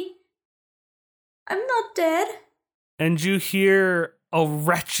 Are we... I'm not dead. And you hear a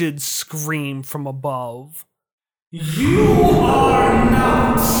wretched scream from above. You are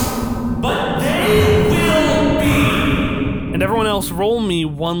not, but they will be. And everyone else, roll me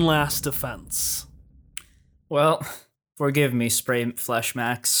one last defense. Well, forgive me, Spray Flesh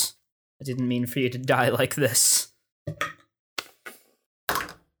Max. I didn't mean for you to die like this.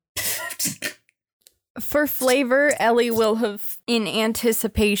 For flavor, Ellie will have, in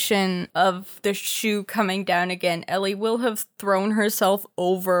anticipation of the shoe coming down again, Ellie will have thrown herself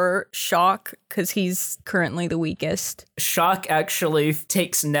over Shock, because he's currently the weakest. Shock actually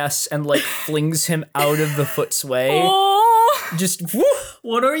takes Ness and, flings him out of the foot's way. Oh! Just, whoo!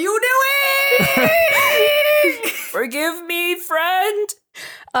 What are you doing? Forgive me, friend!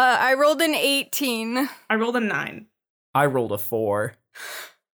 I rolled an 18. I rolled a 9. I rolled a 4.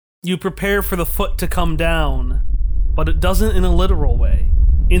 You prepare for the foot to come down, but it doesn't in a literal way.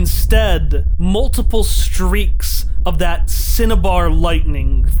 Instead, multiple streaks of that cinnabar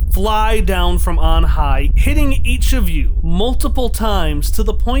lightning fly down from on high, hitting each of you multiple times to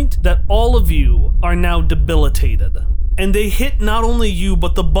the point that all of you are now debilitated. And they hit not only you,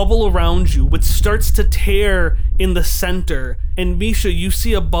 but the bubble around you, which starts to tear in the center. And Misha, you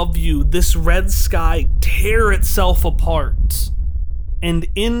see above you this red sky tear itself apart. And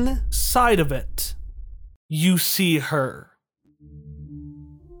inside of it, you see her.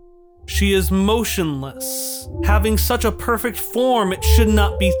 She is motionless, having such a perfect form it should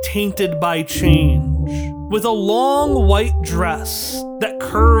not be tainted by change, with a long white dress that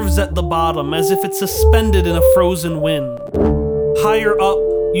curves at the bottom as if it's suspended in a frozen wind. Higher up,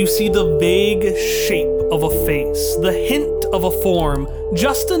 you see the vague shape of a face, the hint of a form,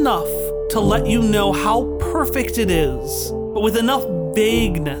 just enough to let you know how perfect it is, but with enough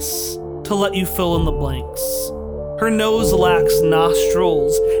vagueness to let you fill in the blanks. Her nose lacks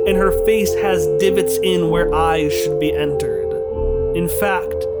nostrils, and her face has divots in where eyes should be entered. In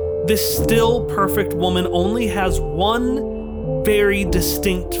fact, this still perfect woman only has one very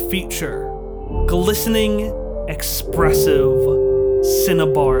distinct feature: glistening, expressive,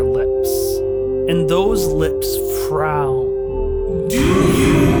 cinnabar lips. And those lips frown. Do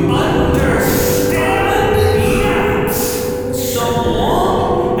you understand yet? So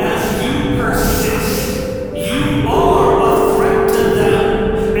long as you persist, you are a threat to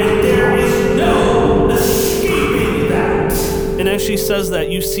them, and there is no escaping that. And as she says that,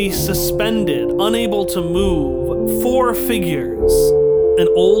 you see suspended, unable to move, 4 figures. An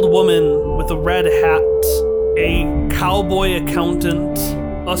old woman with a red hat, a cowboy accountant,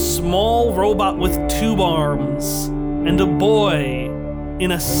 a small robot with 2 arms, and a boy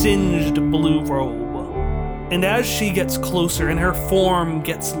in a singed blue robe. And as she gets closer and her form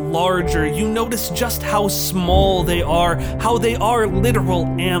gets larger, you notice just how small they are, how they are literal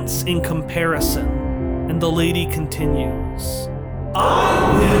ants in comparison. And the lady continues.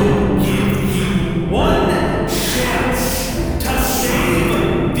 I will give you one chance to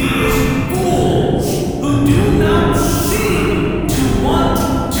save these fools who do not seem to want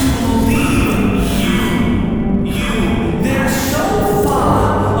to leave you. They're so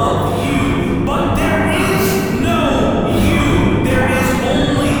fond of you, but there is no you. There is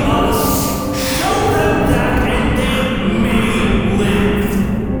only us. Show them that and they may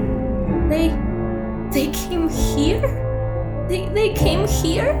live. They came here? They came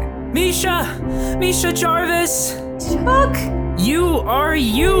here? Misha Jarvis! Chuck? You are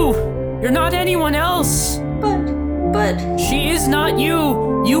you! You're not anyone else! But... She is not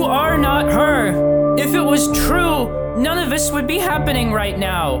you! You are not her! If it was true, none of this would be happening right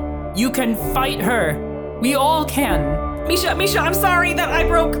now! You can fight her! We all can! Misha, I'm sorry that I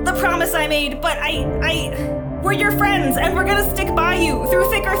broke the promise I made, but we're your friends, and we're gonna stick by you through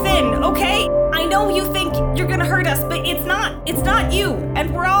thick or thin, okay? I know you think you're gonna hurt us, but it's not you,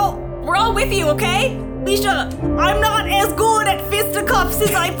 and we're all with you, okay? Misha, I'm not as good at fisticuffs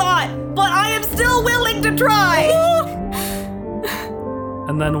as I thought, but I am still willing to try!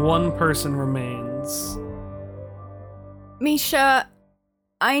 And then one person remains. Misha,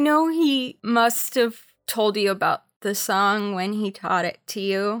 I know he must have told you about the song when he taught it to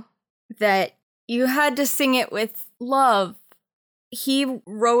you, that you had to sing it with love. He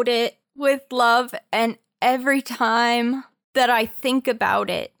wrote it with love, and every time that I think about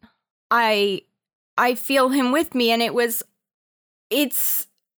it, I feel him with me, and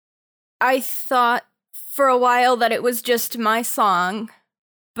I thought for a while that it was just my song,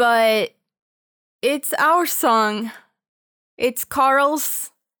 but it's our song. It's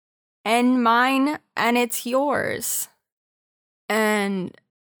Carl's and mine, and it's yours. And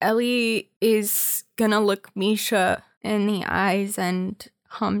Ellie is gonna look Misha in the eyes and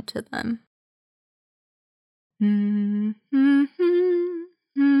hum to them.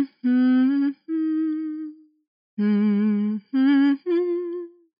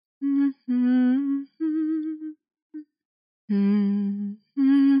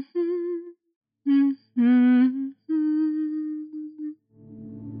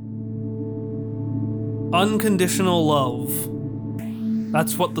 Unconditional love.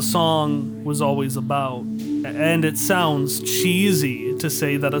 That's what the song was always about. And it sounds cheesy to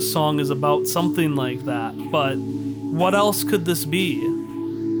say that a song is about something like that, but what else could this be?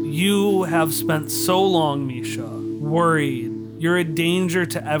 You have spent so long, Misha, worried. You're a danger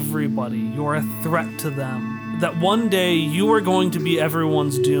to everybody. You're a threat to them. That one day you are going to be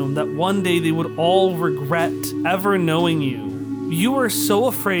everyone's doom. That one day they would all regret ever knowing you. You are so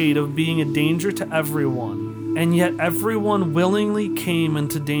afraid of being a danger to everyone, and yet everyone willingly came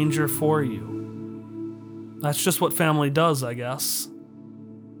into danger for you. That's just what family does, I guess.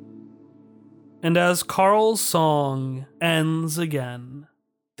 And as Carl's song ends again,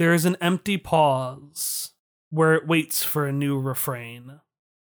 there is an empty pause where it waits for a new refrain.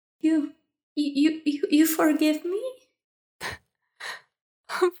 You forgive me?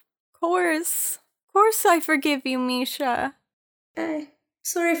 Of course I forgive you, Misha.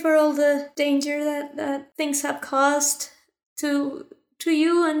 Sorry for all the danger that things have caused to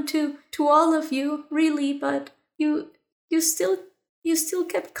you and to all of you, really, but you still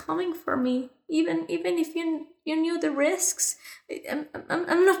kept coming for me, even if you knew the risks.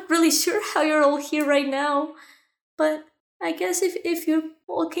 I'm not really sure how you're all here right now, but I guess if you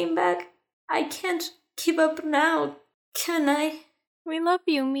all came back, I can't give up now, can I? We love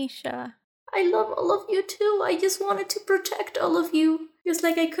you, Misha. I love all of you too. I just wanted to protect all of you, just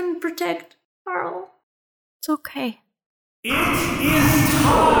like I couldn't protect Carl. It's okay. It is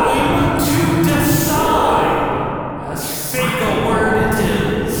time to decide, as fake a word it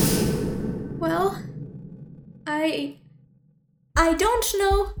is. Well, I don't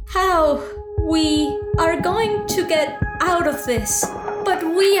know how we are going to get out of this, but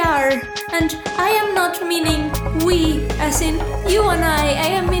we are, and I am not meaning we as in you and I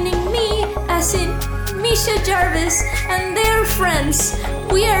am meaning me as in Misha Jarvis and their friends.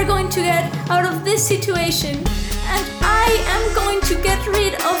 We are going to get out of this situation, and I am going to get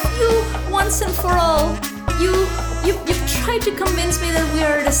rid of you once and for all. You've tried to convince me that we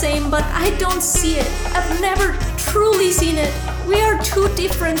are the same, but I don't see it. I've never truly seen it. We are too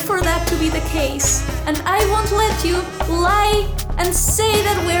different for that to be the case. And I won't let you lie and say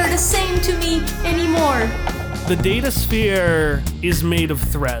that we're the same to me anymore. The data sphere is made of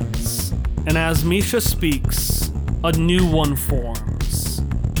threads, and as Misha speaks, a new one forms.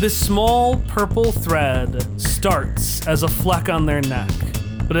 This small purple thread starts as a fleck on their neck,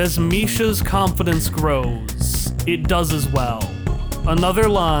 but as Misha's confidence grows, it does as well. Another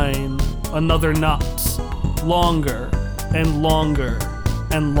line, another knot, longer and longer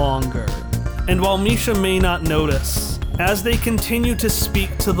and longer. And while Misha may not notice, as they continue to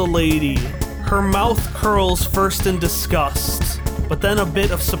speak to the lady, her mouth curls first in disgust, but then a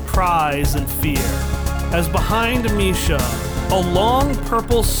bit of surprise and fear. As behind Misha, a long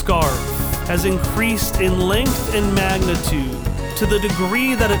purple scarf has increased in length and magnitude to the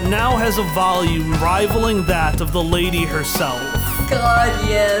degree that it now has a volume rivaling that of the lady herself. God,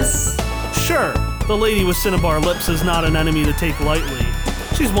 yes. Sure, the lady with cinnabar lips is not an enemy to take lightly.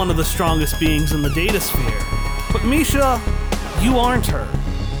 She's one of the strongest beings in the data sphere. But Misha, you aren't her.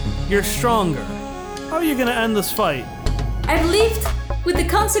 You're stronger. How are you gonna end this fight? I've lived with the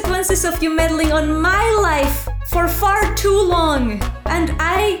consequences of you meddling on my life for far too long, and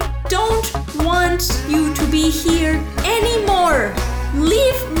I don't want you to be here anymore.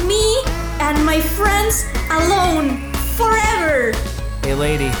 Leave me and my friends alone forever. Hey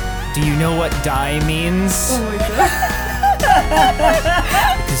lady, do you know what die means? Oh my god.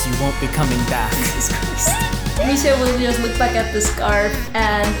 Because you won't be coming back. Jesus Christ. Misha will just look back at the scarf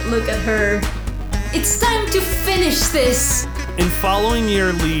and look at her. It's time to finish this. In following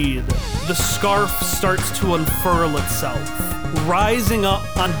your lead, the scarf starts to unfurl itself, rising up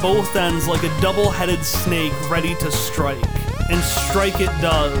on both ends like a double-headed snake ready to strike. And strike it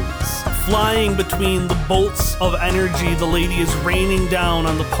does. Flying between the bolts of energy the lady is raining down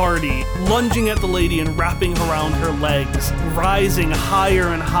on the party, lunging at the lady and wrapping around her legs, rising higher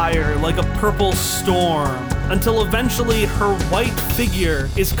and higher like a purple storm, until eventually her white figure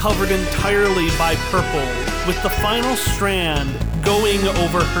is covered entirely by purple, with the final strand going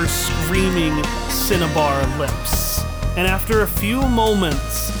over her screaming cinnabar lips. And after a few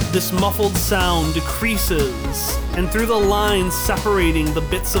moments, this muffled sound decreases, and through the lines separating the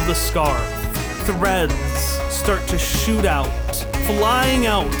bits of the scarf, threads start to shoot out, flying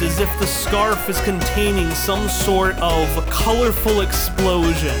out as if the scarf is containing some sort of colorful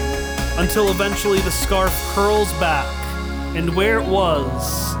explosion, until eventually the scarf curls back, and where it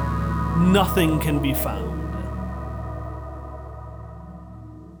was, nothing can be found.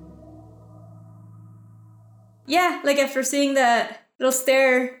 Yeah, like after seeing that, they'll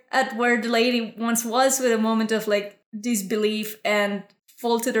stare at where the lady once was with a moment of like disbelief and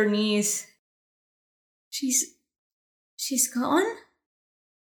fall to their knees. She's gone?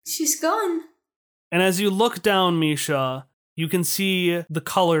 She's gone. And as you look down, Misha, you can see the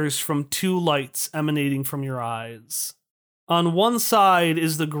colors from two lights emanating from your eyes. On one side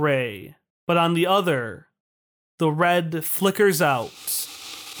is the gray, but on the other, the red flickers out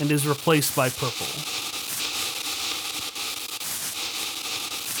and is replaced by purple.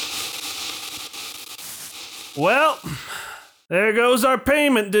 Well, there goes our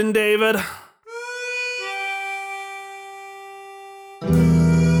payment, Din David.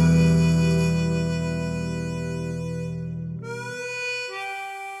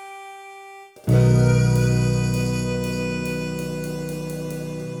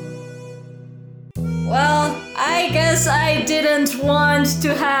 Well, I guess I didn't want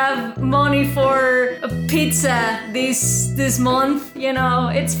to have money for a pizza this month. You know,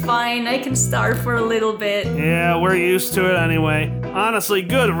 it's fine. I can starve for a little bit. Yeah, we're used to it anyway. Honestly,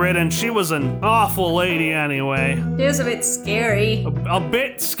 good riddance. She was an awful lady anyway. It was a bit scary. A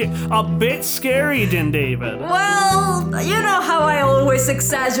bit scary, Din David. Well, you know how I always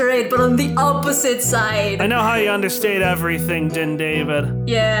exaggerate, but on the opposite side. I know how you understate everything, Din David.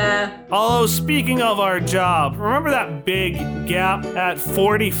 Yeah. Although, speaking of our job, remember that big gap at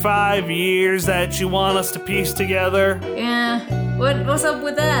 45 years that you want us to piece together? Yeah. What's up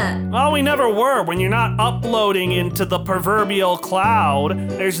with that? Well, we never were. When you're not uploading into the proverbial cloud,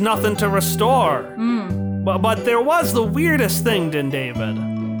 there's nothing to restore. But there was the weirdest thing, Din David.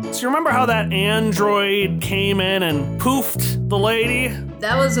 So you remember how that android came in and poofed the lady?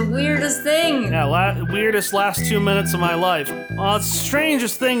 That was the weirdest thing. Yeah, weirdest last 2 minutes of my life. Well, it's the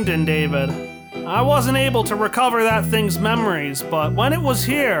strangest thing, Din David. I wasn't able to recover that thing's memories, but when it was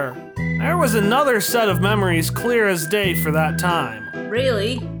here, there was another set of memories clear as day for that time.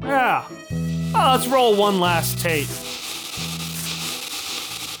 Really? Yeah. Well, let's roll one last tape.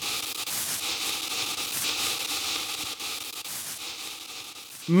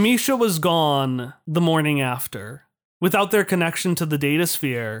 Misha was gone the morning after. Without their connection to the data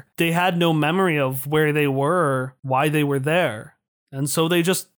sphere, they had no memory of where they were, why they were there. And so they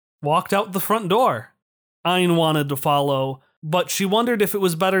just walked out the front door. Ayn wanted to follow, but she wondered if it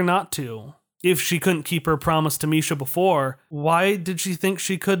was better not to. If she couldn't keep her promise to Misha before, why did she think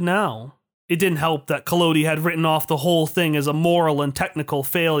she could now? It didn't help that Collodi had written off the whole thing as a moral and technical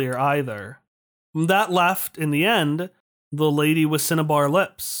failure either. That left, in the end, the lady with cinnabar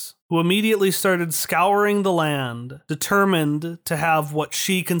lips, who immediately started scouring the land, determined to have what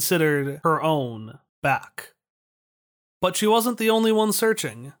she considered her own back. But she wasn't the only one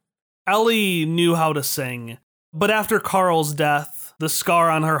searching. Ellie knew how to sing, but after Carl's death, the scar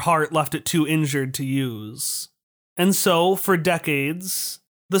on her heart left it too injured to use. And so, for decades,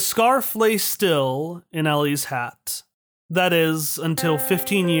 the scarf lay still in Ellie's hat. That is, until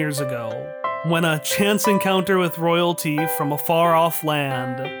 15 years ago, when a chance encounter with royalty from a far-off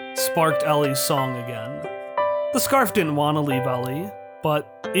land sparked Ellie's song again. The scarf didn't want to leave Ellie, but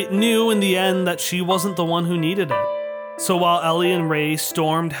it knew in the end that she wasn't the one who needed it. So while Ellie and Ray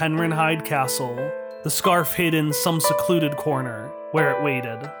stormed Henrenheide Castle, the scarf hid in some secluded corner, where it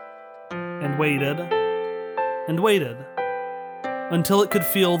waited, and waited, and waited, until it could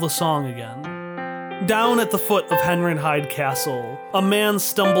feel the song again. Down at the foot of Henrenheide Castle, a man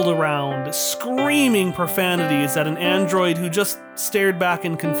stumbled around, screaming profanities at an android who just stared back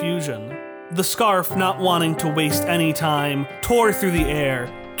in confusion. The scarf, not wanting to waste any time, tore through the air,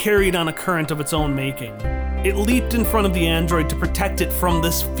 carried on a current of its own making. It leaped in front of the android to protect it from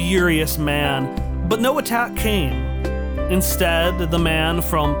this furious man, but no attack came. Instead, the man,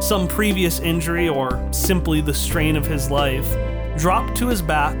 from some previous injury or simply the strain of his life, dropped to his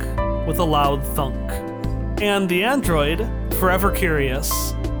back with a loud thunk. And the android, forever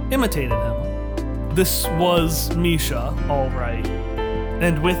curious, imitated him. This was Misha, all right.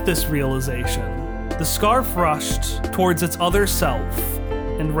 And with this realization, the scarf rushed towards its other self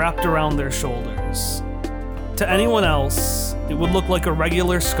and wrapped around their shoulders. To anyone else, it would look like a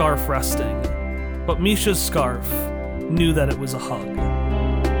regular scarf resting, but Misha's scarf knew that it was a hug.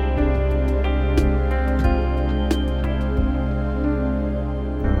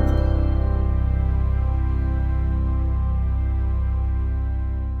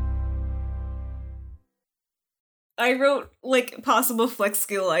 I wrote, like, possible flex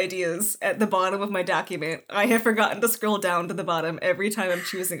skill ideas at the bottom of my document. I have forgotten to scroll down to the bottom every time I'm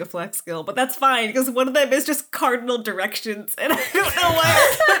choosing a flex skill, but that's fine, because one of them is just cardinal directions, and I don't know why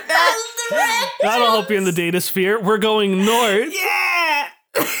I put that. That'll help you in the data sphere. We're going north. Yeah!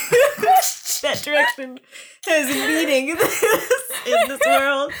 That direction has meaning in this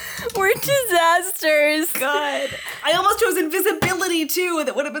world. We're disasters. God. I almost chose invisibility, too.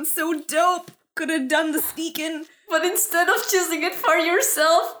 That would have been so dope. Could have done the sneaking. But instead of choosing it for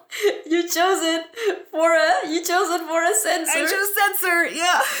yourself, you chose it for a sensor. I chose sensor,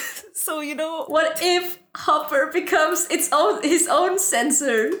 yeah. So, you know. What if Hopper becomes his own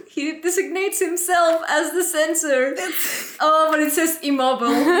sensor? He designates himself as the sensor. But it says immobile.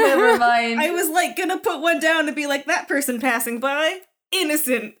 Never mind. I was like gonna put one down and be like, that person passing by,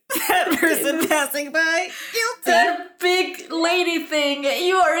 innocent. That person passing by, guilty. That big lady thing,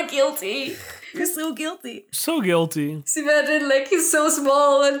 you are guilty. You're so guilty. So guilty. So imagine, like, he's so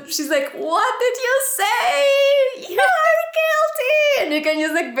small and she's like, what did you say? You're guilty! And you can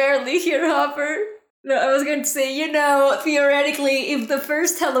just, like, barely hear Hopper. No, I was going to say, you know, theoretically, if the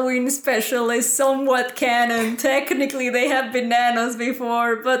first Halloween special is somewhat canon, technically they have bananas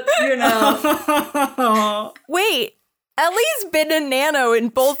before, but, you know. Wait, Ellie's been a nano in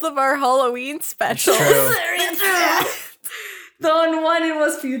both of our Halloween specials. Very true. On one, it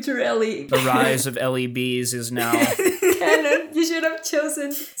was future Ellie. The rise of LEBs is now. Canon. You should have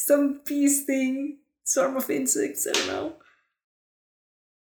chosen some bees thing. Swarm of insects, I don't know.